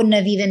that wouldn't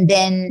have even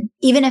been,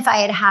 even if I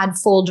had had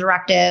full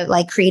directive,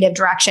 like creative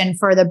direction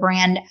for the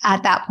brand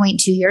at that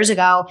point 2 years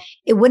ago,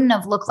 it wouldn't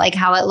have looked like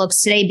how it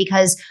looks today,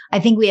 because I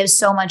think we have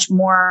so much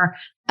more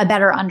a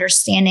better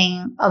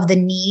understanding of the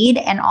need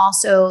and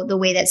also the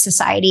way that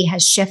society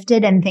has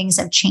shifted and things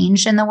have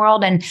changed in the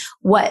world and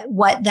what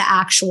the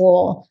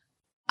actual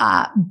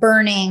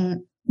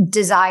burning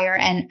desire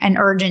and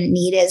urgent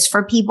need is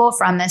for people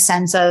from the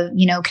sense of,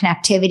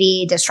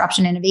 connectivity,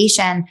 disruption,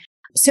 innovation.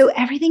 So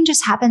everything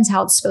just happens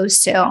how it's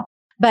supposed to.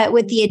 But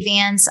with the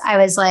advance, I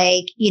was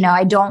like,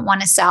 I don't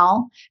want to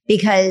sell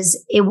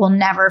because it will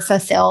never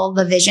fulfill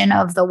the vision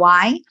of the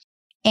why.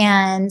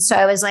 And so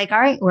I was like, all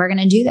right, we're going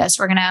to do this.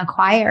 We're going to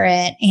acquire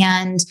it.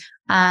 And,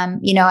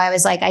 I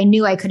was like, I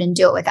knew I couldn't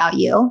do it without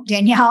you,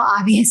 Danielle.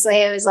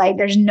 Obviously, I was like,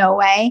 there's no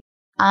way.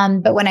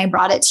 But when I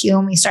brought it to you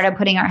and we started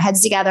putting our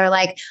heads together,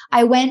 like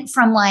I went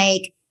from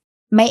like,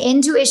 my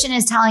intuition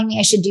is telling me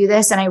I should do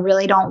this and I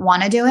really don't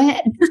want to do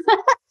it.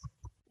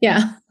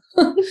 Yeah.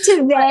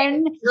 To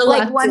then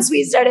like once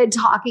we started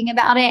talking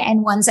about it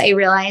and once I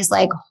realized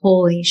like,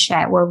 holy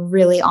shit, we're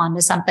really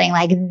onto something.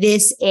 Like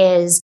this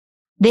is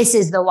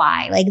the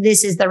why, like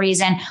this is the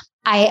reason.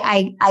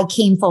 I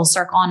came full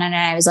circle on it and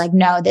I was like,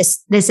 no,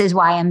 this is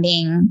why I'm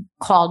being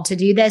called to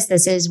do this.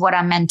 This is what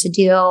I'm meant to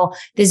do.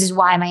 This is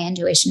why my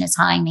intuition is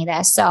telling me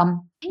this.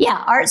 So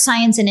yeah, art,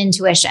 science, and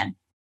intuition.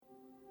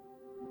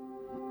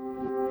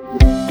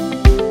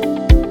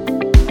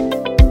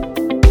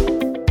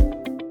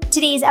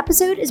 Today's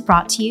episode is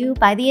brought to you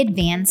by the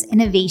Advanced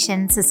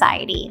Innovation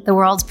Society, the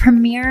world's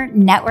premier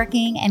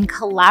networking and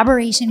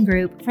collaboration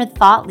group for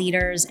thought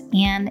leaders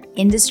and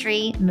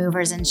industry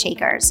movers and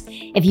shakers.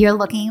 If you're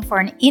looking for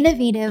an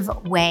innovative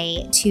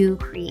way to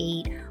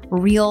create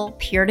real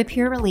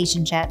peer-to-peer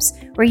relationships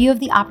where you have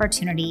the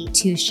opportunity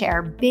to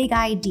share big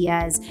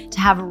ideas, to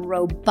have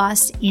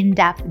robust,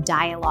 in-depth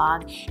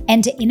dialogue,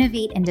 and to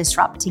innovate and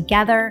disrupt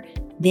together,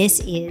 this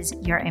is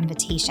your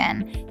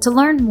invitation. To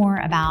learn more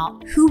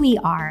about who we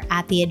are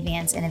at the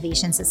Advanced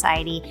Innovation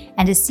Society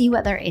and to see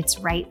whether it's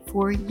right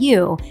for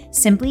you,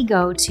 simply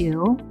go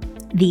to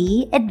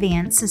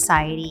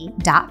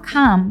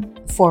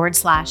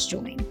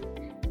theadvancedsociety.com/join.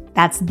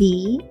 That's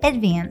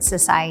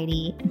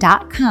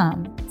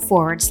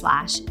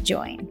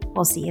theadvancedsociety.com/join.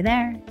 We'll see you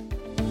there.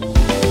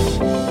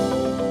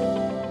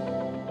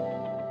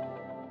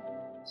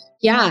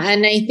 Yeah.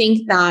 And I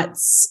think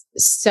that's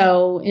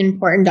so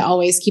important to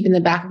always keep in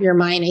the back of your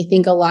mind. I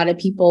think a lot of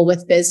people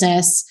with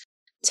business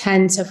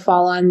tend to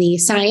fall on the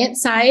science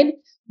side.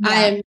 Yeah.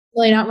 I'm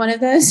really not one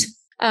of those,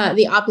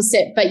 the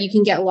opposite, but you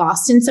can get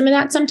lost in some of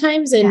that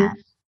sometimes. And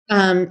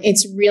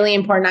it's really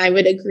important. I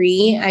would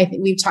agree. I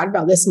think we've talked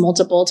about this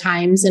multiple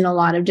times in a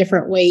lot of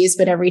different ways,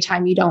 but every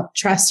time you don't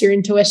trust your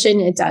intuition,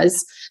 it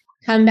does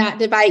come back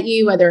to bite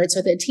you, whether it's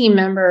with a team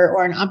member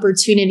or an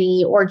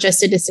opportunity or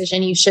just a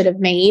decision you should have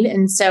made.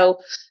 And so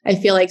I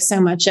feel like so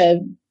much of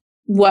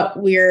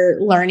what we're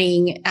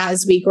learning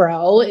as we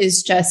grow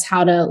is just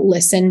how to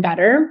listen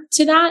better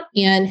to that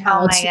and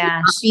how to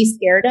not be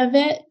scared of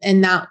it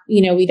and that,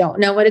 we don't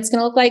know what it's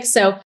going to look like.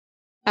 So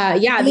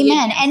yeah.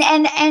 Amen.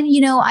 And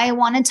I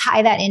want to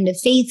tie that into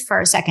faith for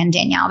a second,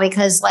 Danielle,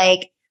 because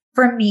like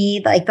for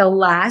me, like the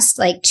last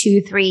like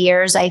 2-3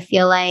 years, I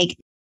feel like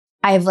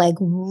I've like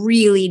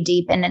really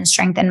deepened and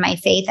strengthened my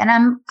faith, and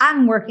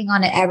I'm working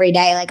on it every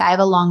day. Like I have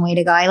a long way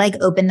to go. I like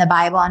opened the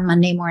Bible on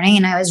Monday morning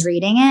and I was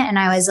reading it and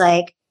I was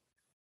like,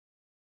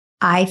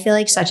 I feel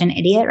like such an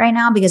idiot right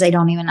now because I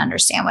don't even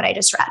understand what I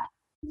just read.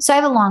 So I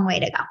have a long way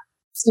to go.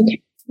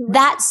 Okay.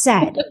 That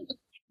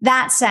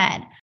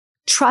said,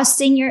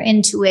 trusting your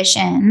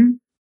intuition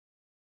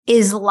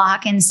is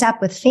lock in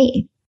step with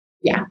faith.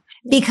 Yeah.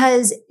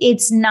 Because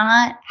it's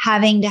not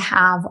having to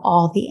have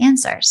all the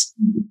answers.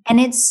 And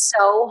it's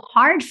so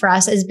hard for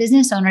us as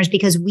business owners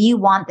because we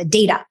want the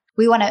data.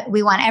 We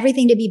want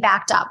everything to be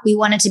backed up. We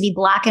want it to be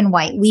black and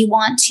white. We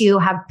want to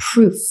have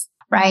proof,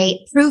 right?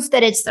 Proof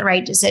that it's the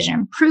right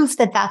decision, proof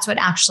that that's what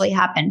actually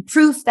happened,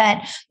 proof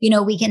that,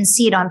 we can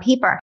see it on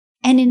paper.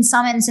 And in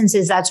some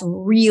instances, that's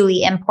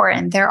really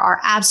important. There are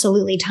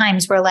absolutely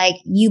times where like,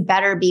 you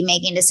better be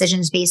making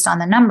decisions based on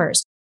the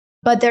numbers.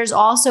 But there's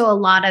also a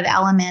lot of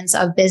elements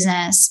of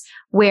business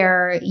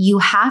where you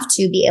have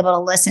to be able to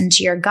listen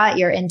to your gut,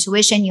 your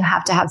intuition. You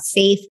have to have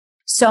faith.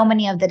 So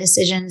many of the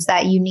decisions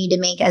that you need to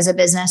make as a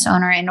business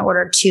owner in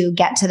order to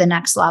get to the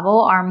next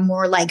level are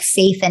more like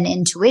faith and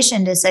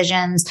intuition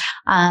decisions,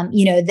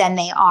 than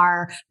they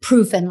are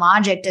proof and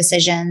logic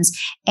decisions.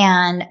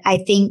 And I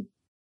think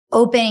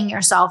opening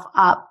yourself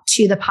up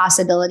to the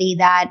possibility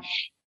that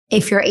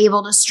if you're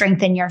able to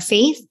strengthen your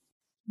faith,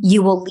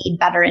 you will lead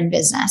better in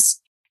business.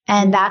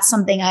 And that's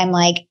something I'm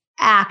like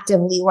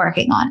actively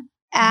working on,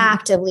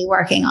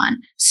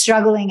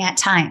 struggling at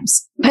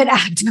times, but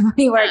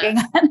actively working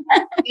on.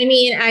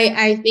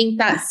 I think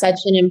that's such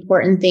an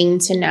important thing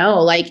to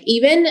know. Like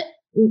even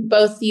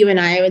both you and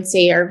I would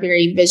say are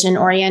very vision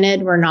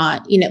oriented. We're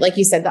not, like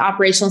you said, the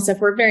operational stuff,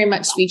 we're very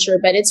much future,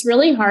 but it's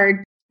really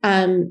hard.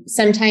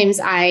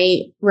 Sometimes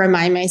I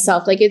remind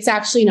myself, like, it's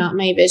actually not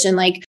my vision.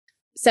 Like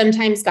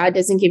sometimes God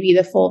doesn't give you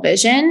the full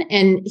vision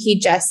and he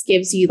just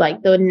gives you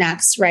like the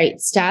next right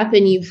step.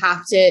 And you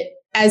have to,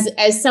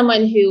 as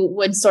someone who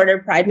would sort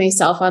of pride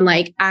myself on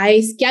like,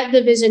 I get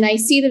the vision, I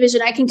see the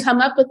vision, I can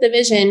come up with the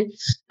vision.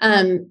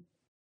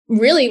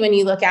 Really, when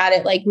you look at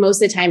it, like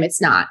most of the time,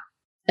 it's not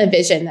a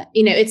vision.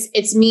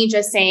 It's me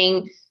just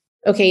saying,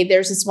 okay,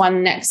 there's this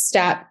one next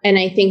step. And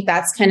I think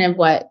that's kind of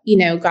what,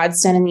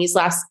 God's done in these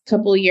last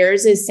couple of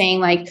years is saying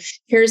like,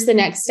 here's the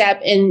next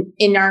step. And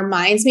in our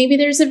minds, maybe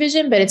there's a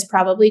vision, but it's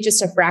probably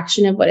just a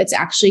fraction of what it's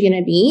actually going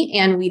to be.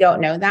 And we don't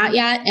know that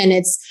yet. And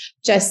it's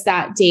just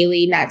that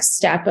daily next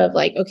step of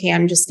like, okay,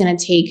 I'm just going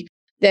to take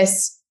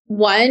this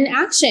one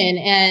action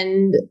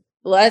and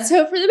let's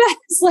hope for the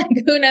best. Like,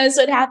 who knows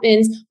what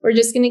happens? We're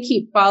just going to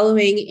keep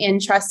following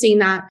and trusting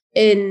that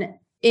in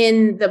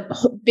the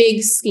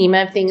big scheme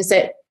of things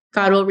that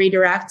God will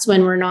redirect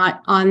when we're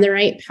not on the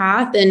right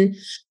path. And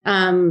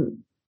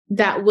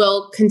that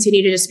will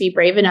continue to just be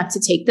brave enough to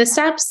take the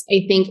steps,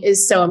 I think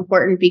is so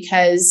important,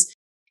 because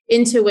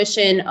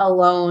intuition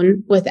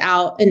alone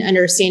without an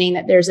understanding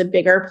that there's a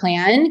bigger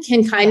plan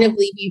can kind of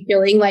leave you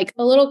feeling like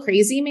a little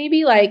crazy,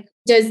 maybe like,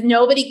 does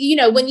nobody,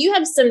 when you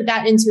have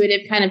that intuitive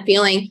kind of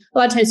feeling, a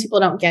lot of times people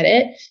don't get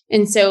it.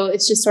 And so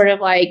it's just sort of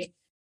like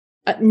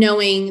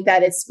knowing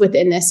that it's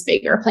within this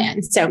bigger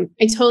plan. So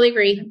I totally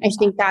agree. I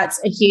think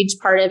that's a huge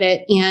part of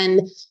it.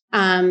 And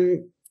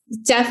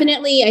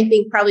definitely, I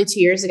think probably 2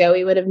 years ago,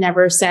 we would have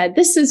never said,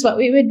 this is what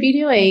we would be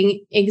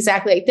doing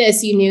exactly like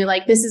this. You knew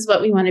like, this is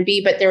what we want to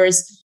be, but there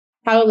was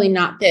probably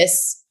not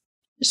this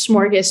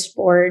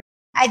smorgasbord.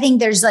 I think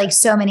there's like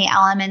so many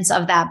elements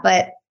of that,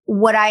 but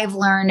what I've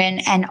learned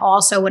and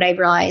also what I've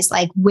realized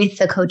like with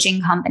the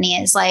coaching company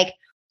is like,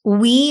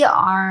 we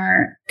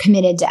are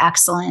committed to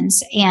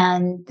excellence,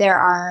 and there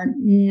are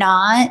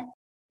not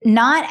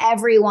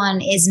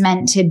everyone is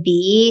meant to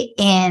be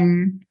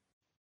in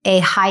a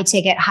high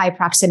ticket, high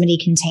proximity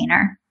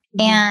container.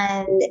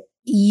 And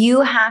you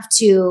have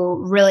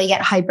to really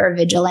get hyper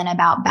vigilant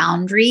about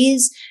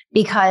boundaries,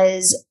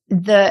 because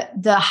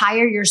the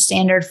higher your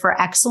standard for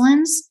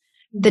excellence,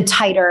 the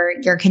tighter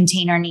your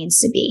container needs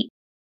to be.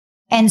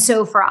 And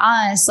so for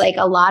us, like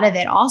a lot of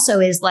it also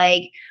is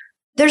like,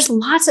 there's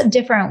lots of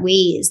different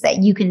ways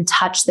that you can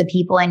touch the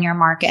people in your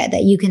market,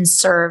 that you can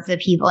serve the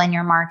people in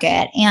your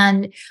market.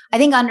 And I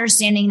think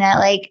understanding that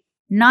like,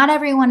 not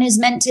everyone is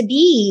meant to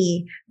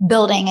be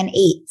building an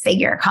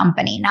 8-figure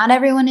company. Not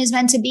everyone is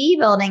meant to be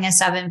building a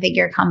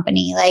 7-figure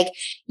company. Like,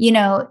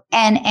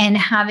 and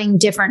having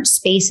different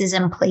spaces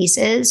and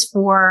places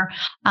for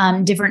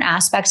different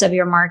aspects of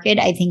your market,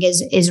 I think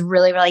is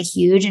really, really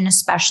huge. And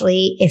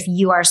especially if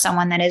you are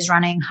someone that is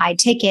running high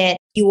ticket,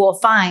 you will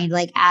find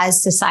like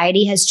as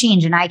society has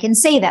changed, and I can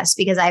say this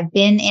because I've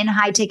been in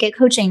high ticket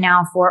coaching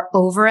now for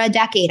over a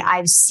decade,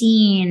 I've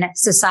seen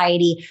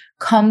society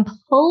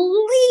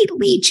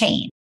completely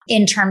change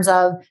in terms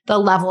of the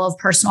level of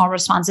personal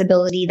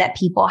responsibility that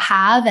people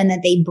have and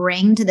that they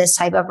bring to this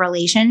type of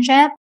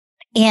relationship.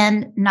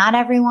 And not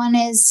everyone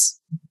is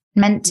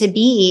meant to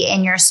be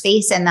in your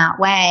space in that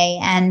way.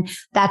 And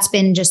that's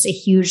been just a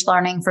huge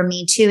learning for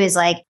me too, is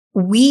like,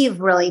 we've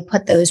really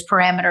put those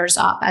parameters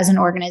up as an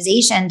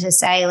organization to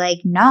say like,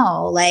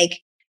 no,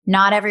 like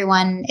not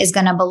everyone is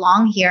going to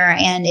belong here.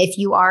 And if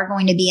you are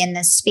going to be in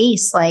this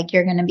space, like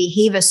you're going to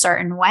behave a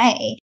certain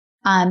way.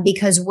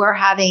 Because we're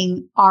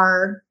having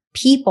our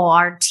people,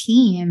 our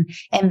team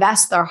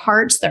invest their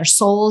hearts, their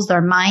souls,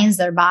 their minds,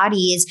 their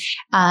bodies,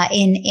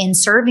 in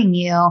serving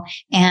you.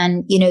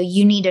 And,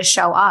 you need to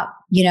show up,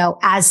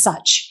 as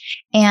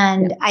such.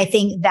 And I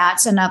think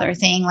that's another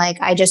thing. Like,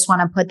 I just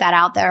want to put that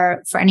out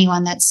there for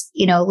anyone that's,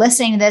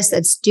 listening to this,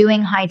 that's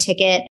doing high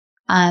ticket.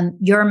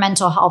 Your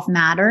mental health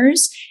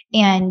matters,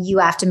 and you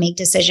have to make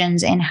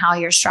decisions in how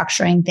you're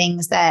structuring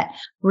things that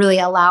really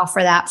allow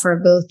for that for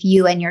both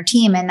you and your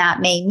team. And that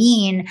may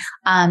mean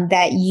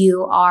that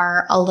you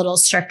are a little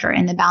stricter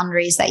in the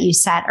boundaries that you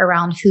set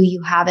around who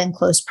you have in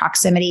close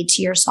proximity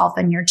to yourself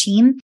and your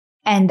team.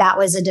 And that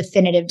was a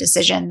definitive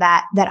decision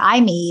that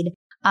I made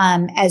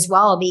as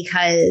well,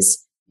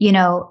 because,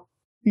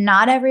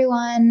 not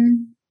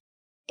everyone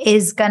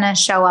is going to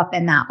show up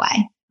in that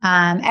way.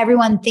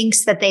 Everyone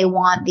thinks that they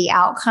want the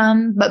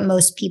outcome, but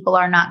most people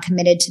are not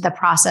committed to the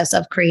process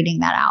of creating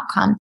that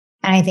outcome.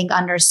 And I think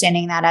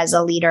understanding that as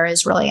a leader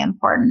is really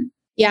important.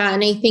 Yeah.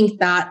 And I think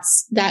that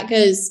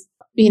goes,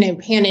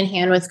 hand in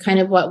hand with kind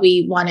of what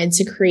we wanted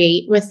to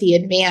create with the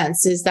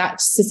advance, is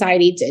that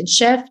society did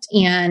shift.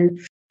 And,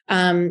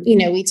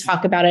 we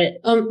talk about it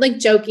like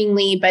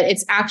jokingly, but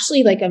it's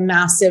actually like a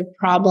massive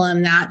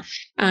problem that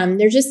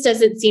there just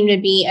doesn't seem to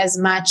be as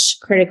much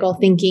critical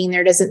thinking.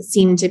 There doesn't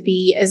seem to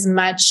be as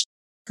much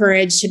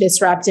courage to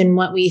disrupt. And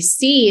what we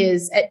see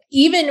is,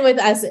 even with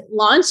us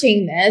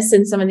launching this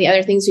and some of the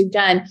other things we've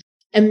done,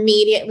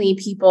 immediately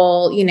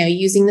people,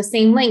 using the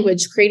same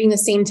language, creating the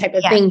same type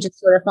of thing, just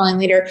sort of following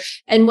leader.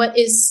 And what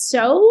is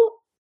so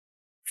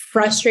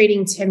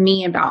frustrating to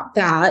me about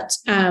that,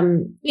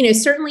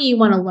 certainly you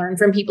want to learn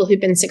from people who've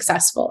been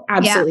successful.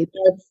 Absolutely. Yeah.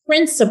 There are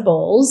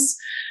principles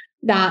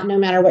that no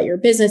matter what your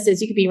business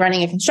is, you could be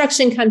running a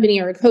construction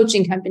company or a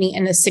coaching company,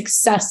 and the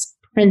success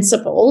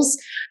principles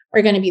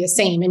are going to be the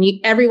same. And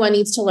everyone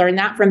needs to learn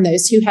that from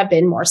those who have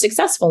been more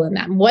successful in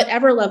them,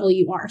 whatever level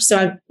you are.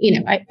 So,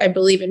 I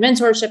believe in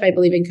mentorship. I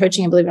believe in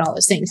coaching. I believe in all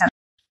those things.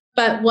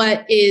 But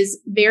what is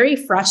very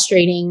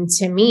frustrating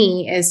to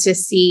me is to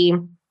see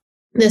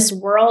this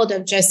world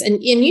of just,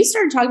 and you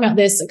started talking about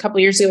this a couple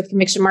of years ago with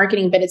conviction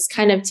marketing, but it's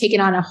kind of taken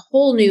on a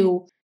whole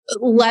new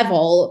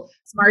level.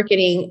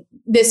 Marketing,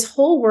 this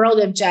whole world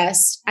of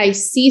just, I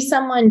see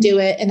someone do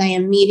it and I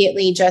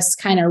immediately just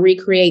kind of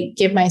recreate,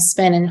 give my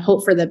spin and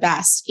hope for the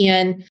best.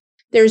 And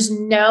there's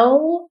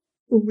no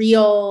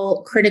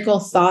real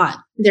critical thought.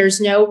 There's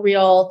no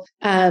real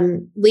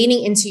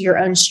leaning into your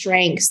own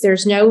strengths.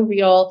 There's no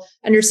real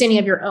understanding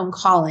of your own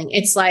calling.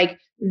 It's like,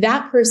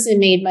 that person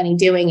made money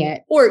doing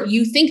it, or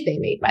you think they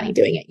made money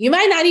doing it. You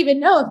might not even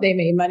know if they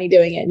made money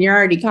doing it and you're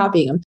already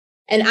copying them.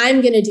 And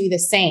I'm going to do the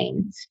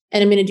same.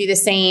 And I'm going to do the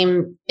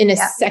same in a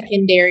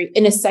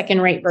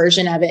second rate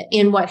version of it.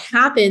 And what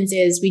happens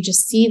is we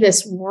just see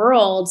this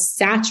world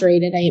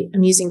saturated.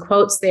 I'm using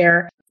quotes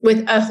there,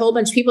 with a whole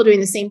bunch of people doing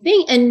the same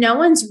thing. And no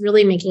one's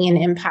really making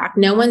an impact.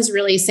 No one's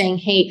really saying,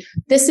 hey,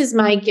 this is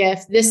my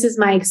gift. This is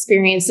my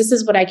experience. This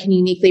is what I can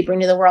uniquely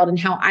bring to the world and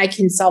how I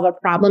can solve a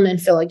problem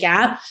and fill a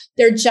gap.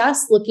 They're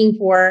just looking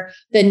for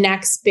the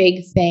next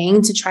big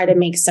thing to try to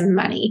make some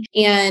money.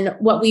 And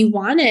what we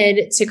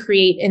wanted to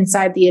create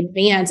inside the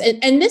Advance,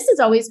 and this has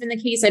always been the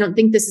case. I don't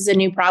think this is a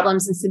new problem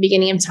since the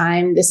beginning of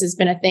time. This has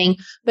been a thing.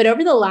 But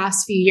over the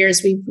last few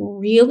years, we've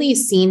really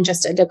seen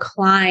just a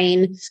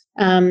decline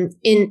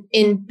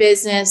in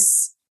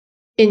business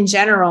in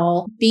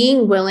general,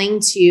 being willing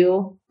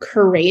to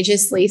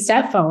courageously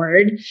step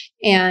forward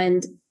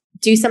and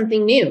do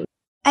something new.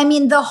 I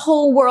mean, the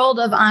whole world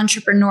of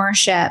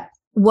entrepreneurship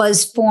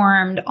was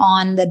formed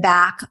on the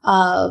back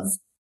of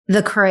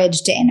the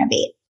courage to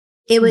innovate.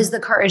 It was the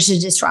courage to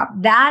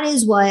disrupt. That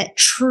is what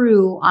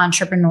true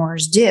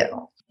entrepreneurs do.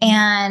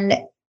 And,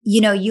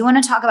 you know, you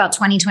want to talk about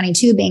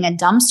 2022 being a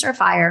dumpster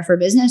fire for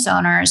business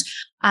owners.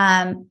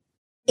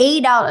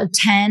 8 out of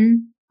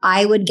 10,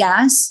 I would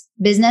guess,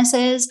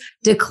 businesses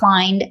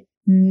declined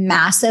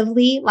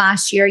massively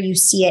last year. You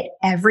see it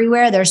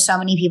everywhere. There's so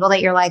many people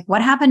that you're like,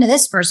 what happened to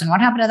this person?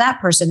 What happened to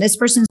that person? This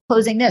person's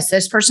closing this.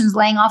 This person's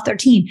laying off their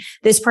team.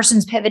 This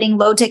person's pivoting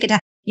low ticket,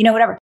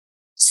 whatever.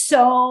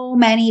 So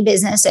many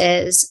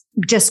businesses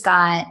just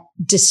got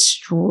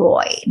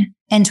destroyed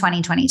in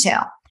 2022.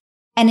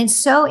 And it's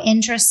so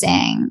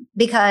interesting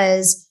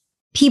because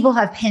people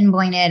have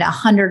pinpointed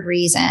 100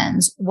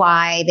 reasons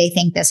why they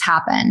think this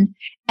happened.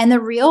 And the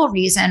real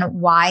reason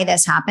why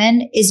this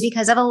happened is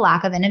because of a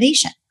lack of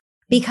innovation,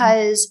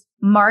 because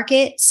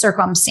market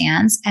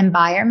circumstance and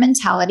buyer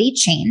mentality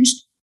changed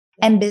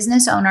and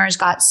business owners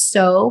got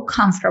so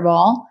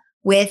comfortable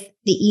with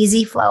the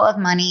easy flow of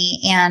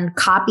money and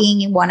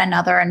copying one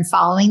another and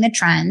following the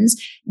trends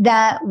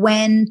that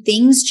when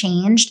things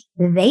changed,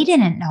 they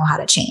didn't know how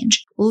to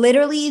change.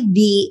 Literally,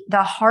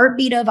 the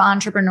heartbeat of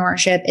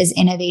entrepreneurship is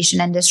innovation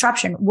and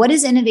disruption. What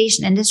is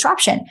innovation and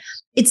disruption?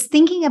 It's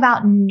thinking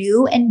about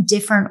new and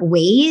different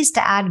ways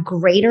to add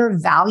greater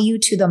value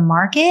to the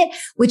market,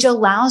 which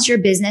allows your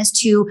business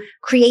to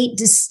create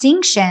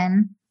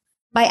distinction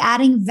by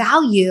adding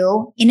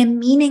value in a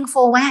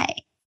meaningful way.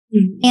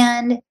 Mm-hmm.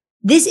 And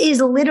this is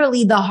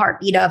literally the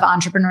heartbeat of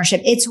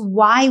entrepreneurship. It's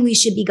why we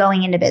should be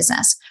going into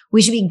business.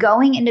 We should be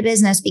going into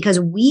business because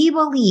we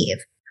believe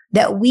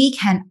that we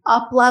can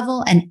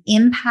up-level and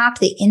impact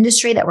the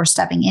industry that we're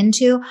stepping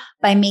into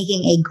by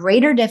making a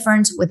greater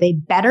difference with a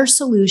better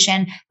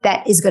solution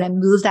that is going to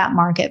move that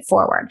market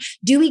forward.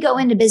 Do we go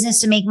into business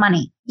to make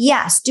money?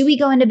 Yes. Do we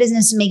go into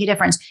business to make a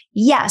difference?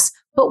 Yes.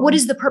 But what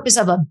is the purpose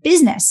of a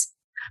business?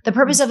 The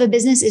purpose of a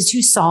business is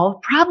to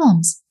solve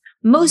problems.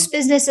 Most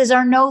businesses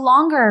are no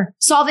longer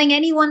solving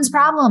anyone's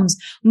problems.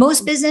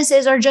 Most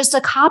businesses are just a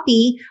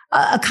copycat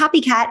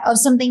of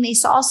something they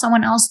saw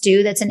someone else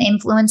do that's an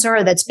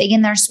influencer or that's big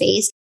in their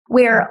space.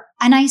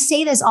 And I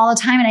say this all the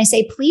time, and I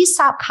say, please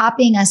stop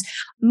copying us.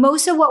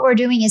 Most of what we're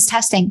doing is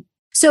testing.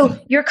 So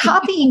you're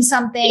copying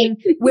something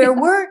where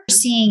we're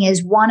seeing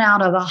is 1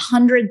 out of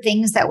 100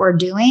 things that we're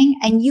doing,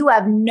 and you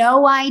have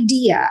no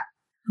idea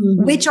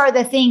which are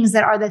the things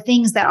that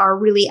are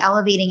really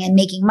elevating and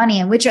making money,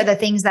 and which are the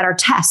things that are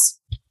tests.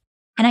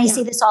 And I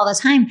see this all the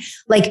time.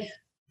 Like,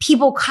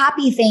 people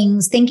copy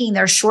things thinking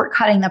they're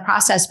shortcutting the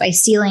process by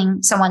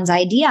stealing someone's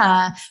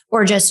idea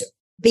or just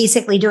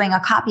basically doing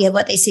a copy of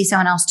what they see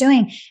someone else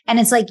doing. And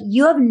it's like,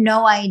 you have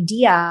no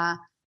idea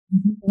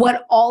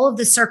what all of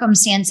the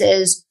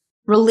circumstances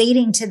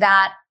relating to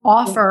that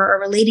offer or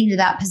relating to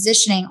that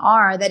positioning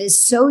are that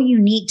is so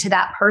unique to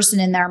that person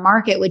in their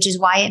market, which is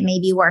why it may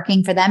be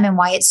working for them and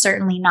why it's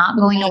certainly not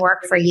going to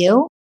work for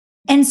you.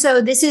 And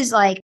so this is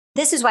why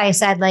I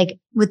said, like,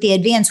 with the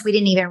Advance, we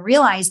didn't even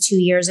realize 2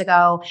 years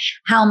ago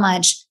how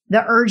much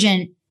the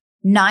urgent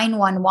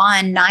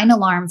 911,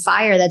 9-alarm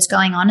fire that's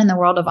going on in the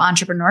world of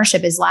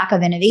entrepreneurship is lack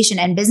of innovation,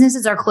 and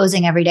businesses are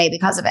closing every day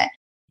because of it.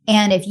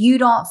 And if you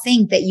don't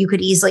think that you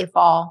could easily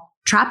fall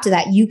trapped to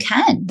that, you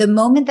can. The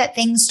moment that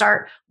things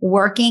start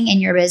working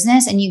in your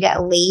business and you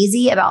get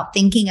lazy about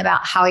thinking about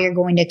how you're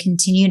going to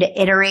continue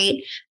to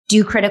iterate,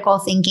 do critical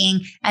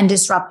thinking, and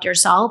disrupt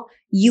yourself,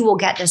 you will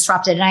get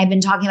disrupted. And I've been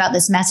talking about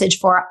this message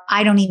for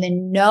I don't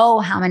even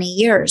know how many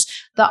years.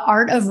 The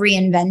art of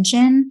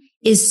reinvention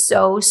is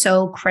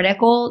so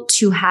critical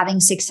to having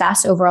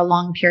success over a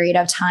long period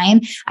of time.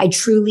 I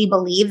truly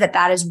believe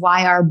that is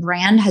why our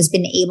brand has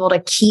been able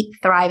to keep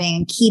thriving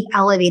and keep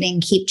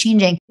elevating, keep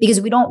changing, because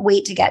we don't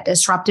wait to get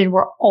disrupted.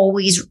 We're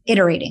always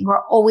iterating.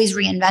 We're always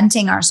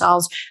reinventing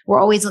ourselves.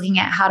 We're always looking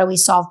at how do we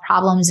solve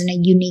problems in a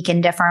unique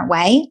and different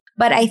way.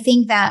 But I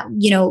think that,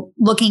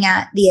 looking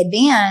at the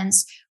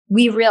Advance,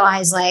 we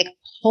realize, like,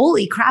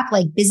 holy crap,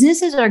 like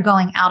businesses are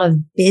going out of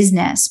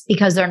business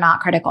because they're not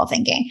critical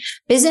thinking.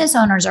 Business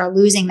owners are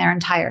losing their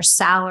entire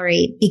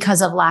salary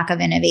because of lack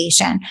of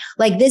innovation.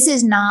 Like this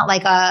is not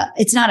like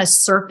it's not a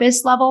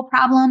surface level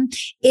problem.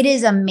 It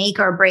is a make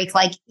or break.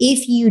 Like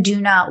if you do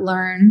not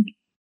learn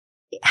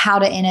how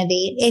to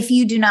innovate, if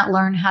you do not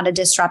learn how to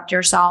disrupt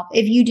yourself,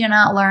 if you do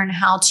not learn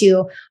how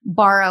to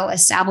borrow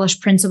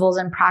established principles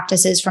and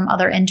practices from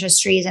other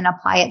industries and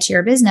apply it to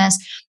your business,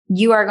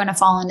 you are going to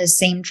fall into the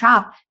same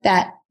trap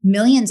that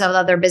millions of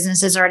other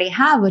businesses already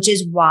have, which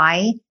is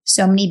why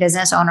so many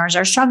business owners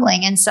are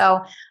struggling. And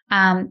so,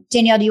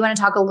 Danielle, do you want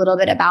to talk a little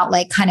bit about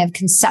like kind of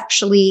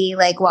conceptually,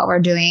 like what we're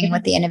doing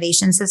with the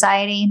Innovation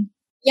Society?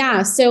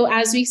 Yeah. So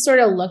as we sort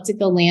of looked at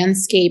the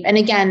landscape, and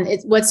again,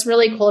 what's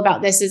really cool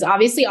about this is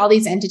obviously all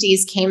these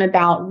entities came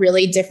about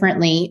really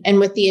differently. And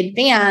with the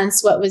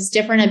Advance, what was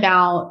different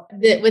about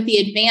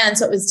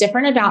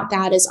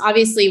that is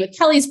obviously with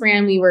Kelly's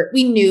brand,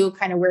 we knew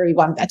kind of where we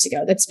wanted that to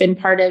go. That's been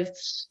part of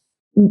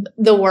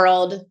the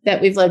world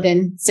that we've lived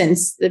in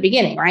since the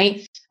beginning,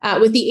 right?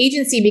 With the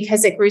agency,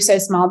 because it grew so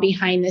small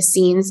behind the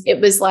scenes, it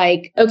was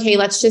like, okay,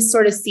 let's just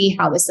sort of see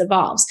how this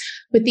evolves.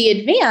 With the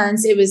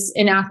Advance, it was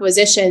an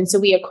acquisition. So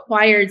we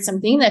acquired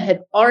something that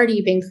had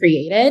already been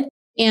created.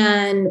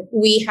 And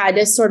we had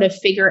to sort of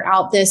figure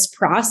out this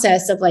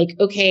process of like,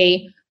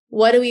 okay,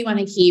 what do we want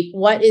to keep?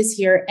 What is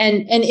here?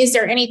 And is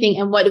there anything?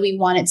 And what do we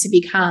want it to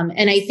become?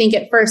 And I think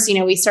at first,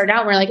 we started out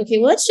and we're like, okay,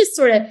 well, let's just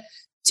sort of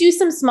do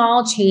some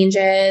small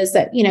changes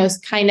that,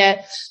 kind of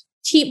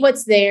keep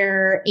what's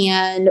there.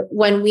 And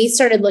when we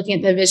started looking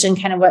at the vision,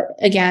 kind of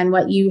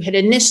what you had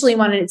initially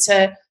wanted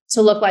it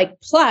to look like,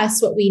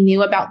 plus what we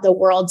knew about the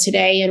world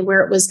today and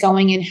where it was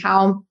going and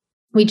how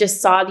we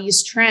just saw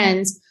these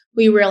trends,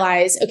 we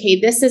realized, okay,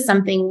 this is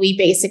something we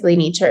basically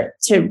need to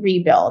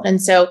rebuild.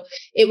 And so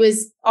it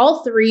was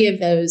all three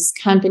of those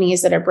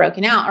companies that are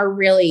broken out are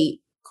really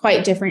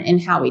quite different in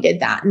how we did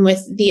that. And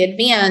with the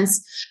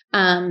Advance,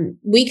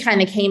 we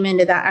kind of came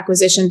into that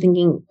acquisition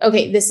thinking,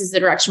 okay, this is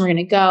the direction we're going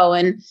to go.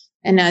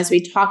 And as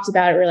we talked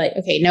about it, we're like,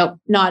 okay, nope,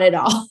 not at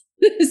all.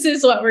 This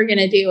is what we're going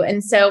to do.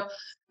 And so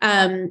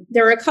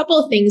there were a couple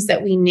of things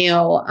that we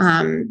knew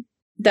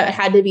that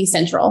had to be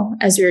central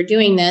as we were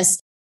doing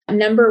this.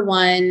 Number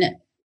one,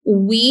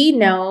 we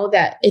know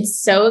that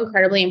it's so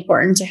incredibly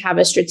important to have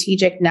a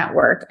strategic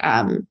network.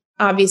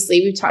 Obviously,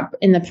 we've talked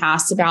in the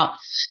past about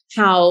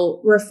how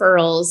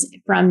referrals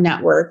from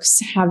networks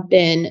have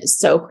been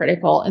so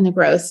critical in the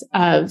growth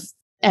of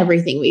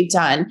everything we've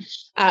done.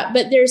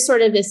 But there's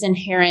sort of this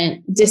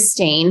inherent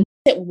disdain.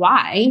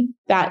 Why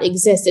that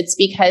exists? It's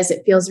because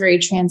it feels very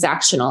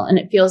transactional and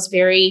it feels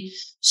very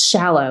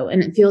shallow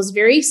and it feels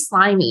very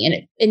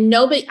slimy. And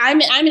nobody, I'm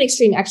an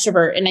extreme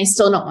extrovert and I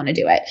still don't want to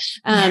do it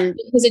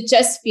because it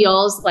just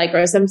feels like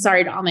gross. I'm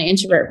sorry to all my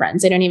introvert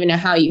friends. I don't even know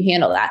how you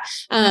handle that.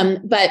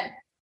 But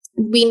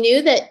we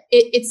knew that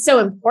it's so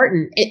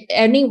important.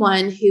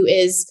 Anyone who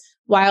is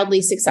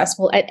wildly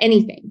successful at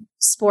anything,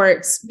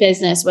 sports,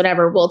 business,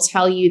 whatever, will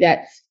tell you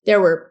that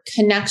there were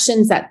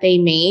connections that they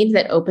made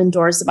that opened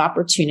doors of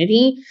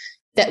opportunity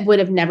that would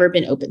have never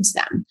been open to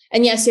them.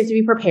 And yes, you have to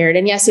be prepared.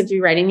 And yes, you have to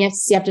be ready. And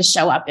yes, you have to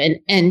show up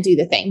and do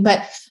the thing.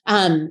 But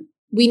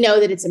we know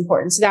that it's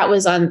important. So that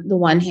was on the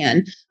one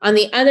hand. On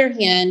the other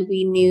hand,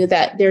 we knew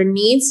that there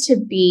needs to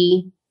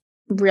be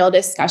real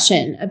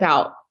discussion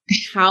about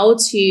how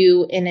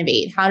to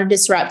innovate, how to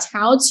disrupt,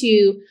 how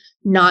to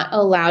not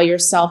allow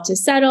yourself to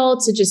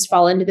settle, to just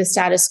fall into the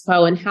status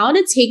quo, and how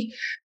to take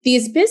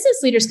these business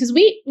leaders, because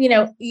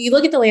you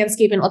look at the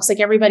landscape and it looks like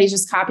everybody's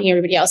just copying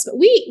everybody else, but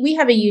we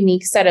have a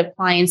unique set of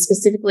clients,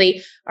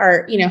 specifically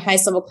our,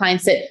 highest level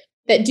clients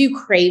that do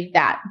crave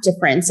that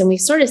difference. And we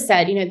sort of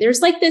said,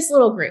 there's like this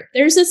little group,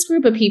 there's this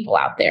group of people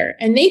out there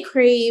and they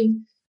crave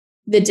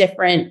the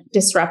different,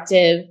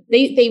 disruptive,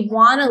 they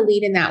want to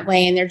lead in that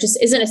way. And there just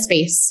isn't a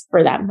space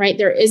for them, right?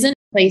 There isn't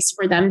a place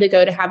for them to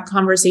go to have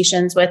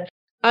conversations with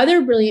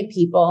other brilliant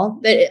people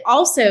that it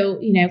also,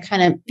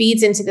 kind of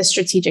feeds into the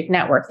strategic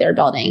network they're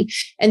building.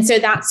 And so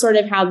that's sort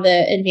of how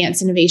the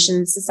Advanced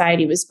Innovation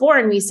Society was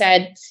born. We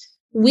said,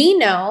 we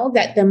know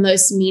that the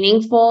most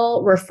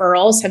meaningful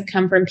referrals have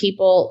come from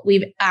people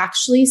we've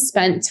actually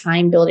spent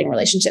time building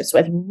relationships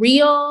with,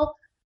 real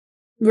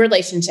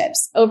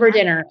relationships over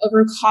dinner,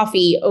 over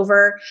coffee,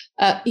 over,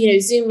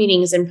 Zoom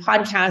meetings and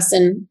podcasts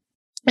and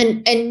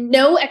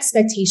no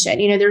expectation.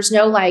 There's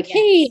no like,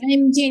 hey,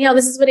 I'm Danielle,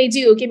 this is what I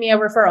do, give me a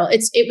referral.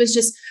 It was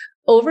just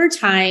over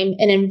time,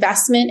 an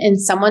investment in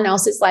someone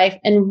else's life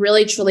and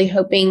really truly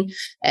hoping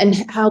and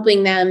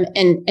helping them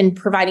and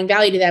providing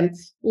value to them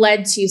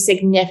led to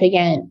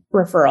significant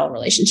referral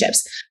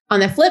relationships. On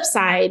the flip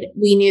side,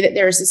 we knew that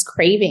there's this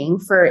craving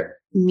for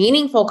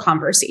meaningful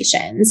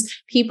conversations.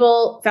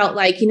 People felt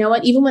like,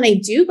 even when I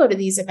do go to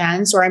these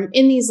events or I'm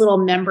in these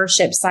little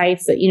membership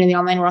sites that, the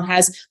online world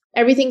has,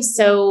 everything's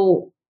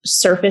so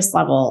surface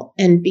level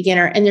and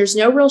beginner, and there's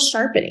no real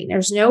sharpening.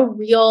 There's no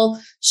real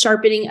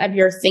sharpening of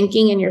your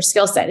thinking and your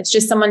skill set. It's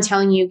just someone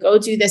telling you, go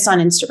do this on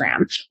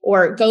Instagram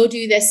or go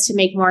do this to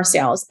make more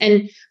sales.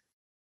 And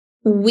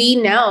we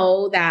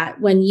know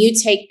that when you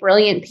take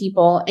brilliant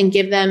people and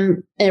give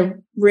them a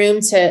room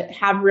to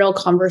have real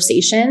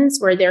conversations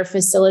where they're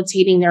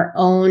facilitating their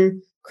own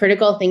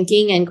critical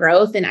thinking and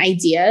growth and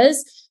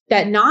ideas,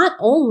 that not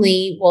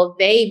only will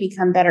they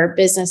become better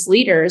business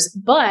leaders,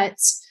 but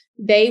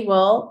they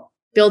will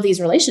build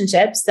these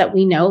relationships that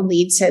we know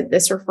lead to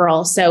this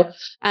referral. So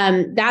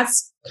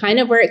that's kind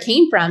of where it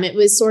came from. It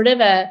was sort of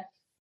where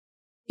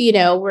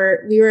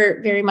we were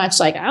very much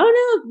like, I don't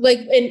know, like,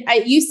 and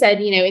you said,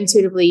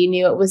 intuitively you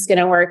knew it was going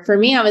to work. For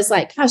me, I was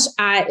like, gosh,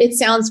 it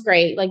sounds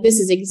great. Like, this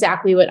is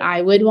exactly what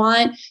I would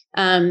want.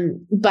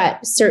 But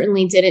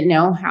certainly didn't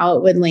know how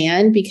it would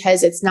land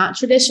because it's not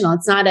traditional.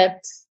 It's not a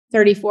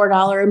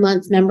 $34 a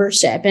month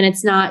membership. And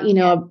it's not,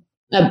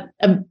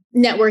 a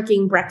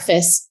networking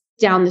breakfast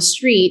down the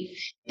street.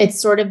 It's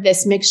sort of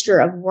this mixture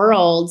of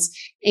worlds.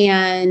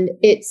 And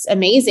it's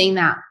amazing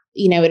that,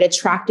 it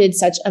attracted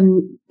such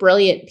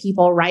brilliant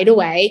people right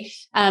away.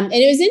 And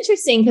it was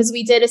interesting because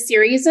we did a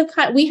series of,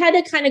 we had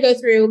to kind of go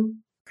through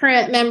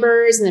current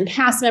members and then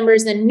past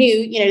members and then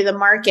new, to the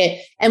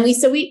market. And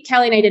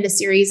Kelly and I did a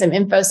series of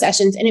info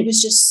sessions, and it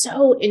was just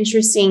so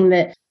interesting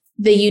that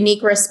the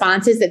unique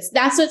responses,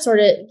 that's what sort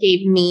of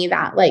gave me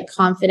that like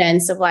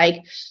confidence of like,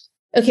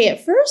 okay,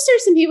 at first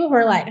there's some people who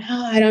are like,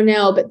 oh, I don't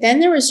know. But then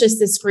there was just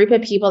this group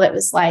of people that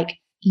was like,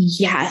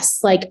 yes,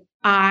 like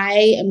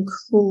I am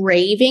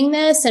craving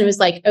this. And it was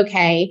like,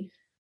 okay,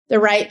 the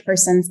right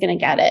person's going to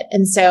get it.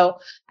 And so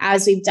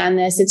as we've done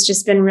this, it's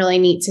just been really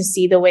neat to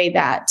see the way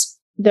that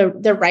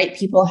the right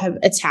people have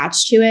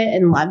attached to it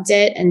and loved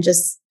it and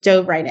just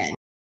dove right in.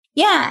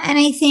 Yeah. And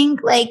I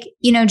think like,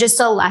 just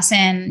a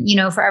lesson,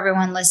 for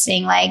everyone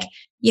listening, like,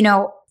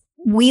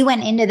 we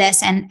went into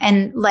this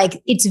and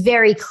like, it's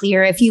very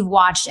clear if you've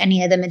watched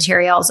any of the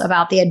materials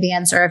about the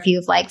advance, or if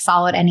you've like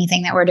followed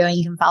anything that we're doing,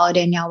 you can follow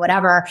Danielle,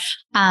 whatever.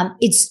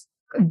 It's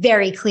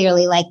very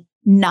clearly like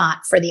not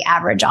for the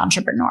average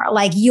entrepreneur.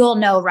 Like, you'll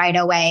know right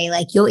away,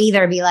 like you'll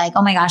either be like,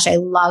 oh my gosh, I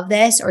love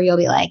this, or you'll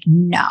be like,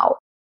 no.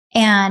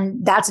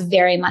 And that's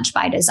very much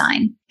by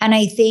design. And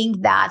I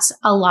think that's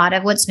a lot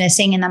of what's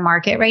missing in the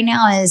market right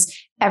now is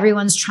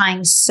everyone's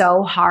trying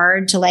so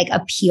hard to like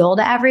appeal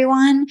to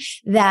everyone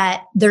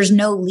that there's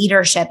no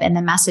leadership in the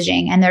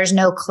messaging and there's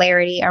no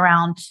clarity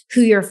around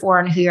who you're for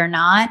and who you're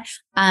not.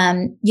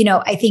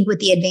 I think with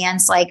the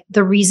advance, like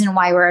the reason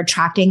why we're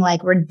attracting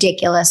like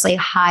ridiculously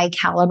high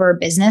caliber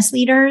business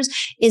leaders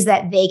is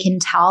that they can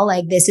tell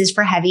like this is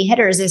for heavy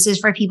hitters. This is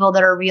for people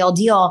that are real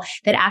deal,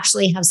 that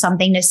actually have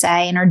something to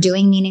say and are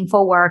doing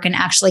meaningful work and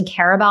actually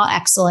care about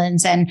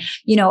excellence and,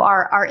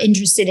 are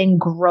interested in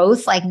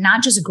growth, like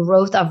not just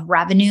growth of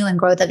revenue and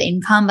growth of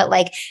income, but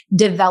like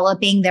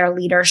developing their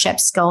leadership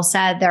skill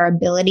set, their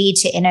ability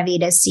to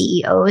innovate as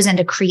CEOs and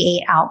to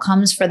create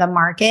outcomes for the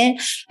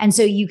market. And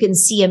so you can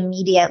see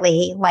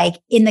immediately, like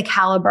in the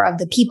caliber of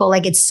the people,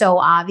 like it's so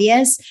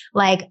obvious,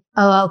 like,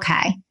 oh,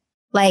 okay.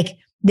 Like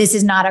this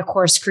is not a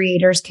course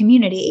creators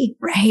community,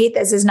 right?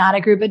 This is not a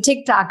group of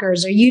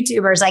TikTokers or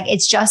YouTubers. Like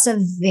it's just a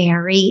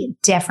very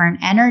different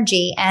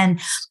energy.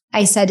 And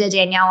I said to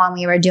Danielle when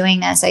we were doing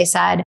this, I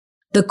said,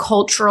 the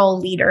cultural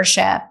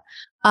leadership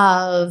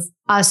of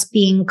us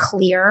being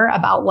clear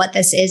about what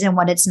this is and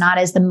what it's not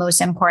is the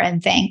most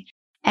important thing.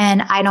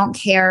 And I don't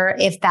care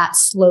if that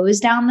slows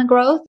down the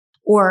growth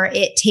or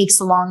it takes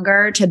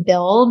longer to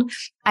build.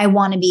 I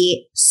want to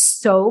be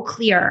so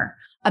clear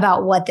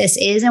about what this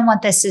is and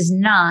what this is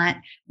not,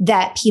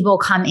 that people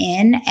come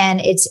in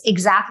and it's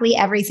exactly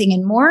everything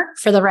and more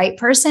for the right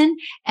person,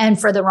 and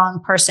for the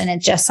wrong person,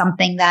 it's just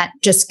something that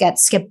just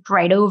gets skipped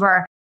right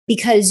over.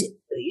 Because,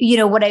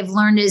 what I've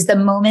learned is the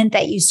moment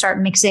that you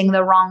start mixing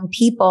the wrong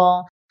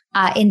people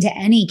into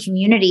any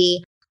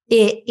community,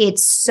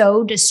 it's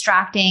so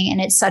distracting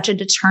and it's such a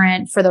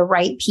deterrent for the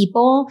right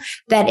people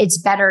that it's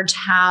better to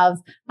have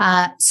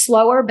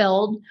slower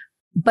build,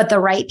 but the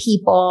right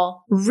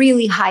people,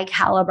 really high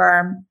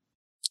caliber,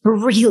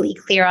 really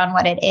clear on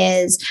what it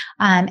is,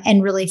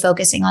 and really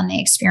focusing on the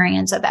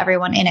experience of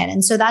everyone in it.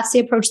 And so that's the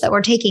approach that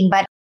we're taking.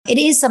 But it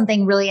is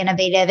something really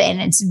innovative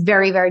and it's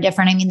very, very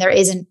different. I mean, there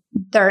isn't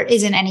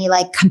any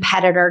like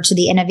competitor to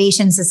the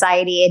Innovation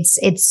Society.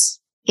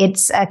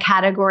 It's a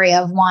category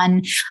of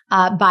one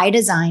by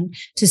design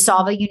to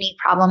solve a unique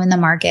problem in the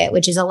market,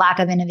 which is a lack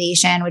of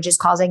innovation, which is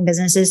causing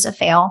businesses to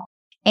fail.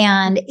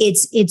 And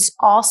it's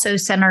also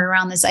centered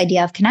around this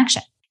idea of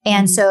connection.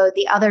 And so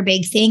the other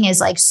big thing is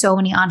like so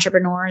many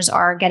entrepreneurs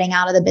are getting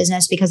out of the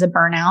business because of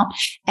burnout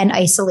and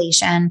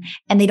isolation,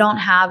 and they don't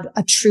have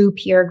a true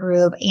peer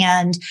group.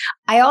 And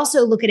I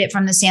also look at it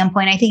from the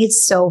standpoint, I think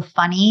it's so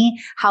funny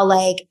how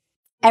like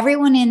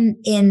everyone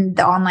in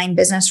the online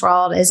business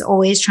world is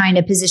always trying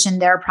to position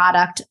their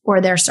product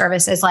or their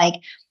service as like,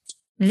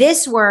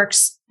 this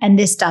works and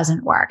this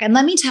doesn't work. And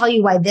let me tell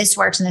you why this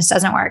works and this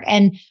doesn't work.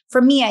 And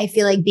for me, I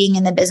feel like being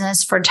in the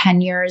business for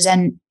 10 years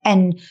and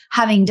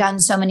having done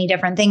so many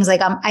different things,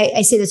 like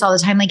I say this all the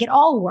time, like it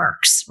all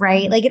works,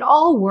 right? Like it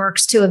all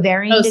works to a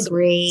varying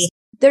degree.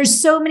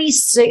 there's so many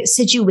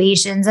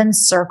situations and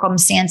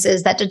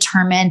circumstances that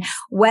determine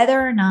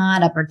whether or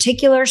not a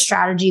particular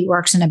strategy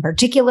works in a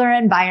particular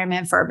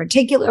environment for a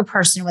particular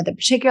person with a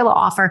particular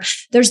offer.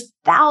 There's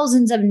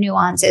thousands of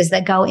nuances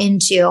that go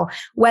into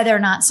whether or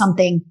not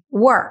something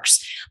works.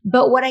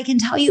 But what I can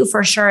tell you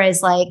for sure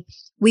is like,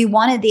 we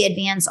wanted the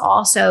advance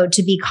also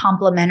to be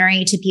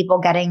complementary to people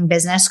getting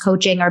business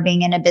coaching or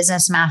being in a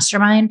business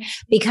mastermind,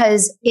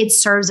 because it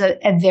serves a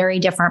very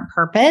different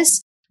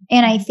purpose.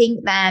 And I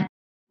think that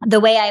the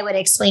way I would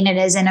explain it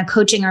is, in a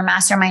coaching or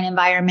mastermind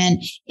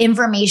environment,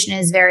 information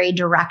is very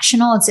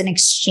directional. It's an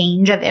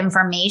exchange of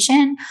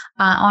information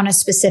on a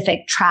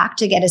specific track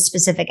to get a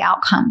specific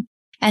outcome.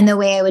 And the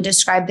way I would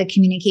describe the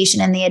communication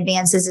in the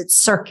advance is it's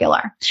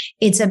circular.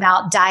 It's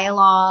about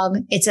dialogue.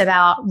 It's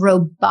about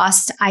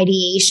robust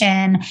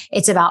ideation.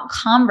 It's about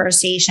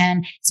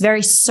conversation. It's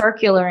very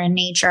circular in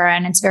nature,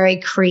 and it's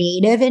very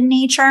creative in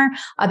nature,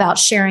 about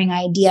sharing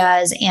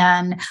ideas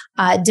and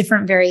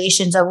different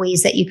variations of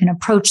ways that you can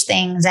approach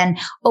things and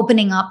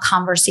opening up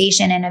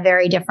conversation in a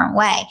very different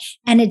way.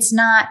 And it's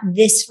not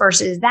this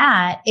versus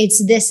that.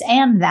 It's this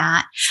and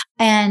that.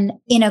 And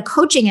in a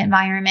coaching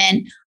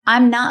environment,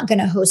 I'm not going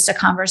to host a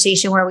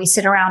conversation where we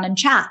sit around and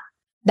chat.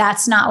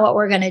 That's not what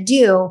we're going to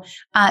do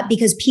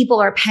because people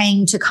are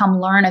paying to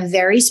come learn a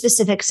very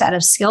specific set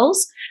of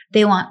skills.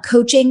 They want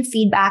coaching,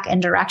 feedback,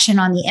 and direction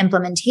on the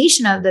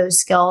implementation of those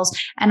skills.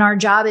 And our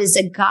job is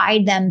to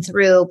guide them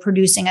through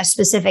producing a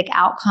specific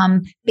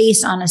outcome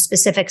based on a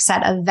specific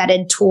set of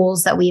vetted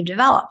tools that we've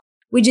developed,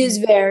 which is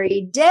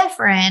very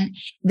different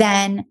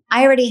than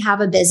I already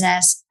have a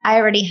business. I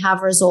already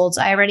have results.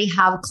 I already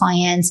have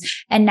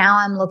clients. And now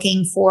I'm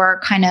looking for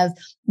kind of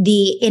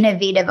the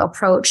innovative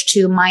approach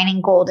to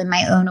mining gold in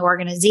my own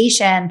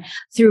organization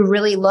through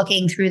really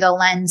looking through the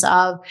lens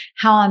of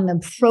how I'm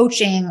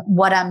approaching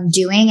what I'm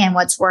doing and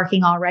what's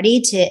working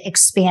already to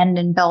expand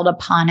and build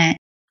upon it.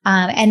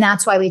 And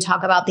that's why we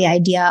talk about the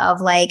idea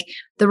of like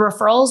the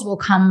referrals will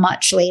come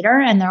much later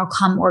and they'll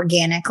come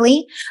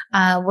organically.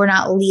 We're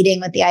not leading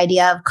with the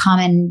idea of come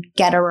and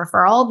get a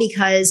referral,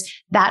 because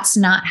that's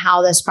not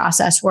how this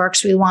process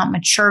works. We want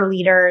mature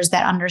leaders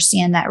that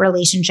understand that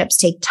relationships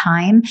take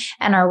time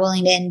and are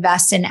willing to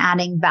invest in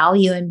adding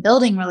value and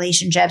building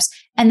relationships,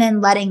 and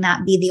then letting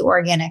that be the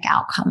organic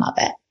outcome of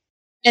it.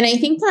 And I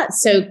think that's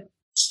so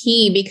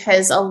key,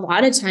 because a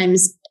lot of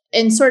times,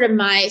 and sort of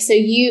so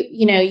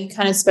you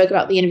kind of spoke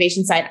about the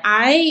innovation side.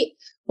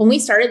 When we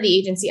started the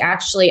agency,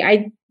 actually,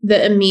 I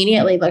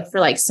immediately looked for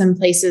like some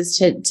places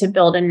to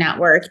build a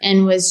network,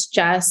 and was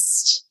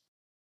just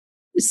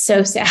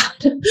so sad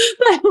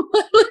by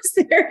what was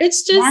there.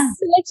 It's just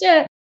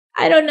such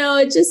I don't know.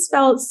 It just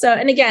felt so,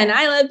 and again,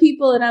 I love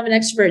people and I'm an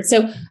extrovert.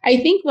 So I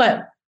think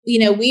what,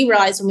 we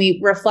realized when we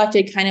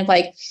reflected kind of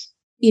like,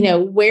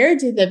 where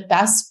do the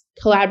best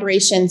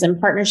collaborations and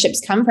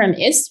partnerships come from?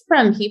 It's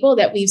from people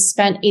that we've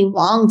spent a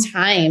long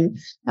time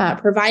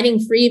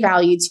providing free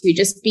value to,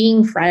 just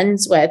being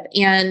friends with.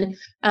 And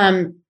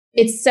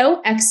it's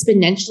so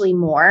exponentially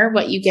more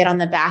what you get on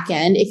the back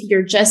end if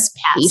you're just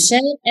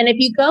patient. And if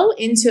you go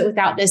into it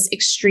without this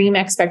extreme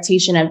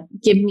expectation of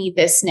give me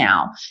this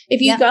now,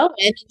 if you go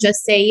in and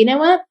just say, you know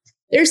what?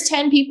 There's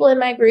 10 people in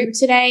my group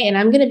today, and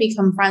I'm going to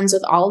become friends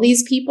with all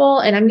these people,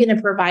 and I'm going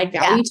to provide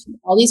value to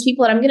all these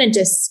people, and I'm going to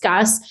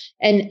discuss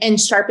and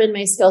sharpen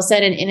my skill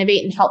set and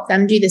innovate and help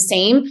them do the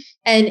same.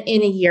 And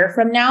in a year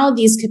from now,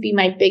 these could be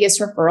my biggest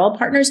referral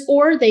partners,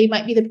 or they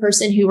might be the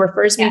person who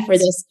refers me for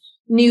this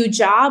new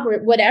job or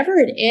whatever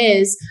it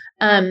is.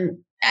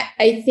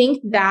 I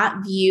think that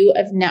view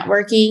of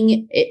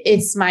networking,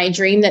 it's my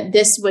dream that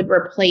this would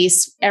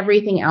replace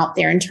everything out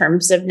there in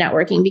terms of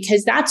networking,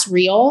 because that's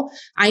real.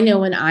 I know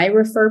when I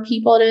refer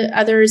people to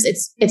others,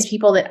 it's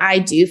people that I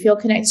do feel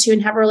connected to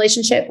and have a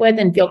relationship with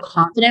and feel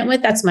confident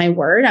with. That's my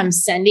word. I'm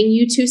sending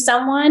you to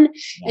someone.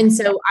 And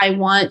so I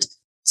want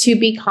to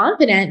be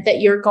confident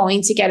that you're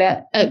going to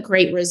get a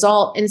great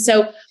result. And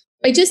so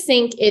I just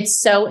think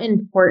it's so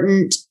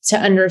important to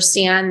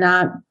understand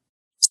that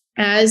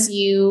as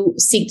you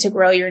seek to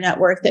grow your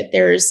network, that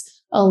there's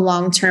a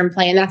long-term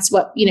play. And that's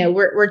what,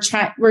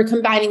 we're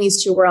combining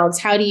these two worlds.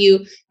 How do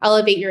you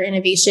elevate your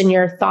innovation,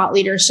 your thought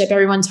leadership?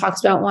 Everyone talks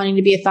about wanting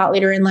to be a thought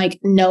leader, and like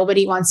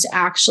nobody wants to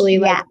actually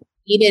lead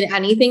in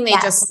anything. They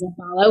just want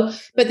to follow.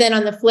 But then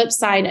on the flip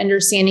side,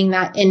 understanding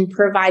that in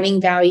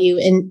providing value,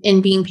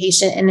 in being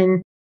patient, and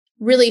in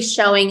really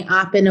showing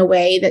up in a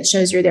way that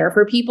shows you're there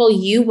for people,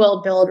 you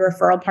will build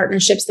referral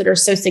partnerships that are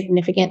so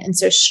significant and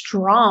so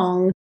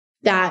strong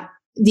that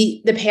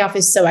the payoff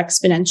is so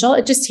exponential.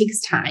 It just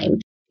takes time.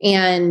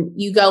 And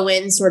you go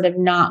in sort of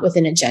not with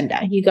an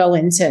agenda. You go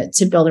in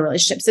to build a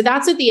relationship. So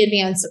that's what the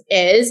advance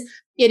is.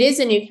 It is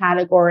a new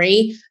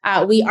category.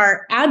 We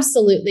are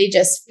absolutely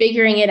just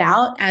figuring it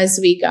out as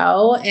we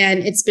go.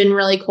 And it's been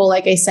really cool,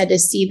 like I said, to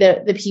see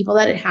the people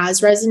that it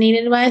has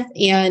resonated with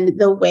and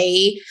the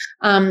way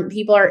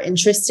people are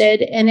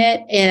interested in it.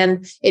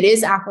 And it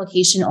is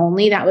application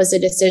only. That was a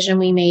decision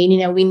we made.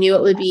 We knew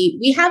it would be,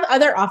 we have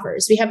other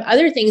offers. We have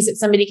other things that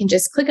somebody can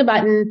just click a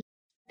button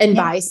and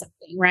buy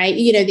something, right?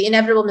 The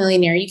Inevitable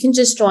Millionaire, you can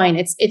just join.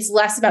 It's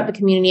less about the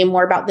community and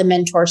more about the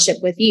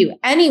mentorship with you.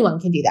 Anyone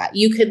can do that.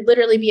 You could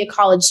literally be a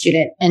college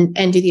student and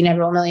do the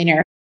Inevitable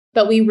Millionaire.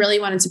 But we really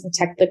wanted to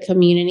protect the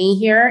community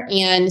here.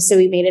 And so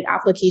we made it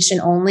application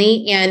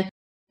only. And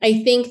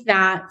I think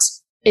that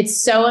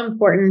it's so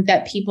important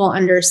that people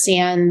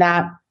understand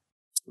that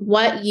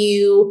what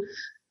you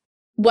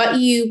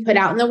put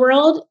out in the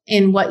world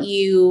and what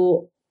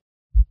you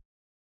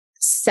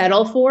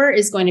settle for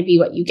is going to be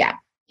what you get.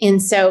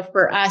 And so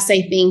for us,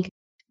 I think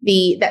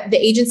the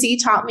agency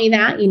taught me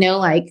that,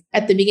 like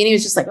at the beginning, it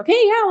was just like, okay,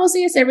 yeah, we'll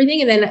say yes to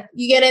everything. And then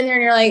you get in there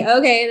and you're like,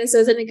 okay, this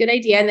isn't a good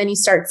idea. And then you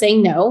start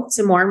saying no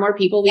to more and more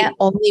people. We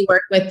only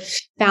work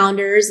with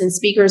founders and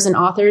speakers and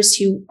authors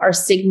who are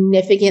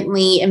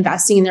significantly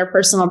investing in their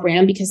personal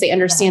brand because they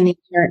understand the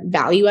inherent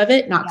value of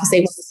it, not because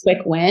they want a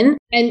quick win.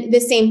 And the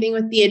same thing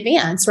with the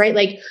advance, right?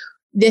 Like,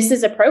 this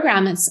is a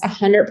program that's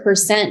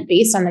 100%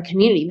 based on the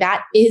community.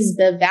 That is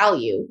the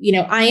value.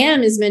 I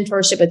am is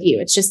mentorship with you.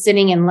 It's just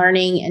sitting and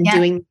learning and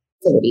doing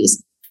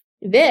activities.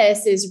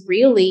 This is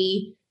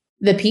really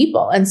the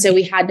people. And so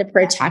we had to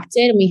protect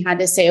it and we had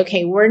to say,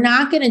 okay, we're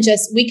not going to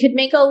we could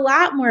make a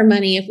lot more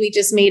money if we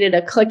just made it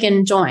a click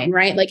and join,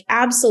 right? Like,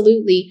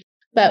 absolutely.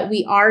 But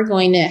we are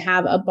going to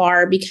have a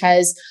bar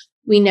because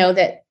we know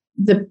that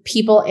the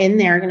people in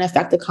there are going to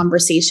affect the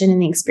conversation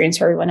and the experience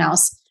for everyone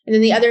else. And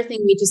then the other thing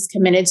we just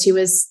committed to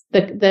is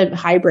the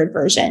hybrid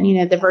version,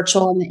 the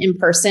virtual and the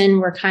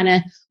in-person.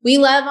 We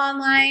love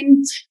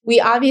online. We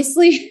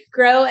obviously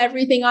grow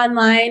everything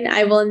online.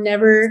 I will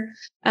never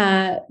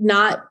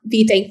not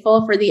be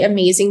thankful for the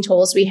amazing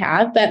tools we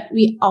have, but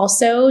we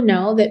also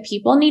know that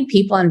people need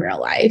people in real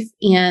life.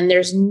 And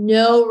there's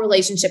no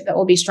relationship that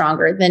will be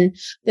stronger than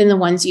the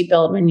ones you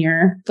build when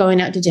you're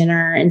going out to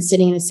dinner and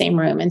sitting in the same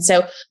room. And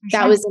so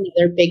that was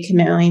another big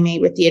commitment we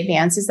made with the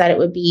advance, is that it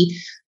would be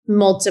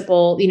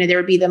multiple, there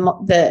would be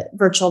the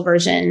virtual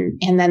version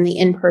and then the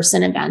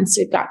in-person events.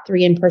 We've got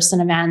 3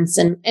 in-person events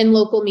and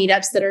local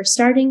meetups that are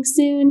starting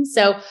soon.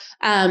 So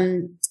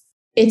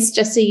it's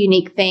just a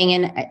unique thing.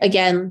 And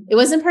again, it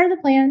wasn't part of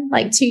the plan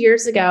like 2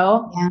 years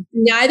ago. Yeah.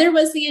 Neither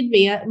was the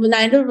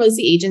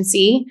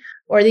agency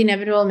or the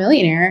Inevitable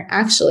Millionaire,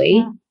 actually.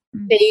 Yeah.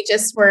 They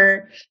just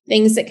were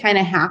things that kind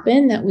of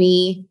happened that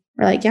we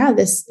were like, yeah,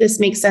 this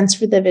makes sense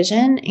for the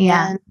vision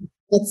and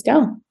let's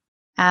go.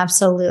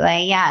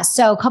 Absolutely. Yeah.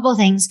 So a couple of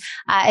things.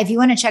 If you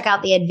want to check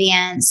out the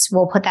advance,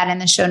 we'll put that in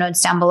the show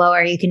notes down below,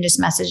 or you can just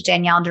message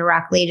Danielle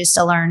directly just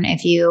to learn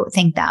if you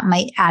think that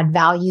might add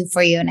value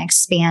for you and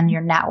expand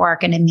your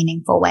network in a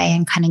meaningful way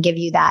and kind of give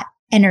you that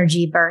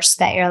energy burst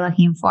that you're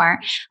looking for.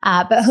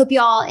 But hope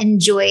you all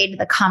enjoyed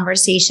the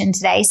conversation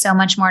today. So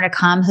much more to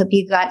come. Hope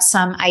you got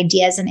some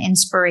ideas and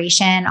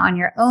inspiration on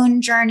your own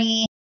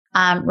journey.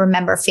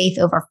 Remember faith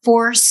over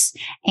force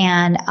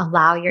and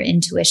allow your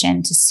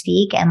intuition to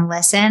speak and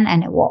listen,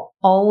 and it will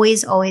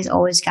always, always,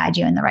 always guide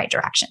you in the right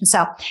direction.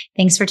 So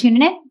thanks for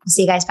tuning in. We'll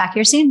see you guys back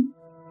here soon.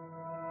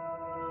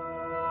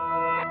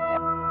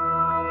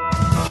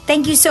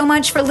 Thank you so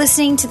much for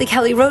listening to The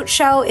Kelly Roach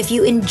Show. If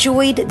you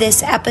enjoyed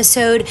this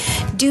episode,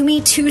 do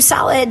me 2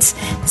 solids.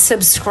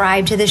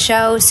 Subscribe to the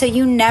show so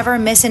you never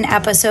miss an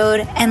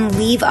episode, and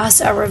leave us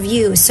a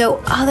review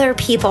so other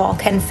people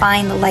can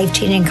find the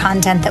life-changing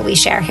content that we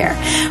share here.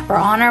 We're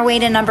on our way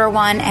to number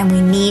 1 and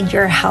we need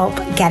your help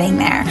getting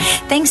there.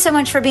 Thanks so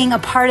much for being a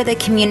part of the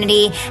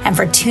community and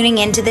for tuning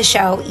into the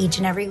show each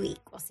and every week.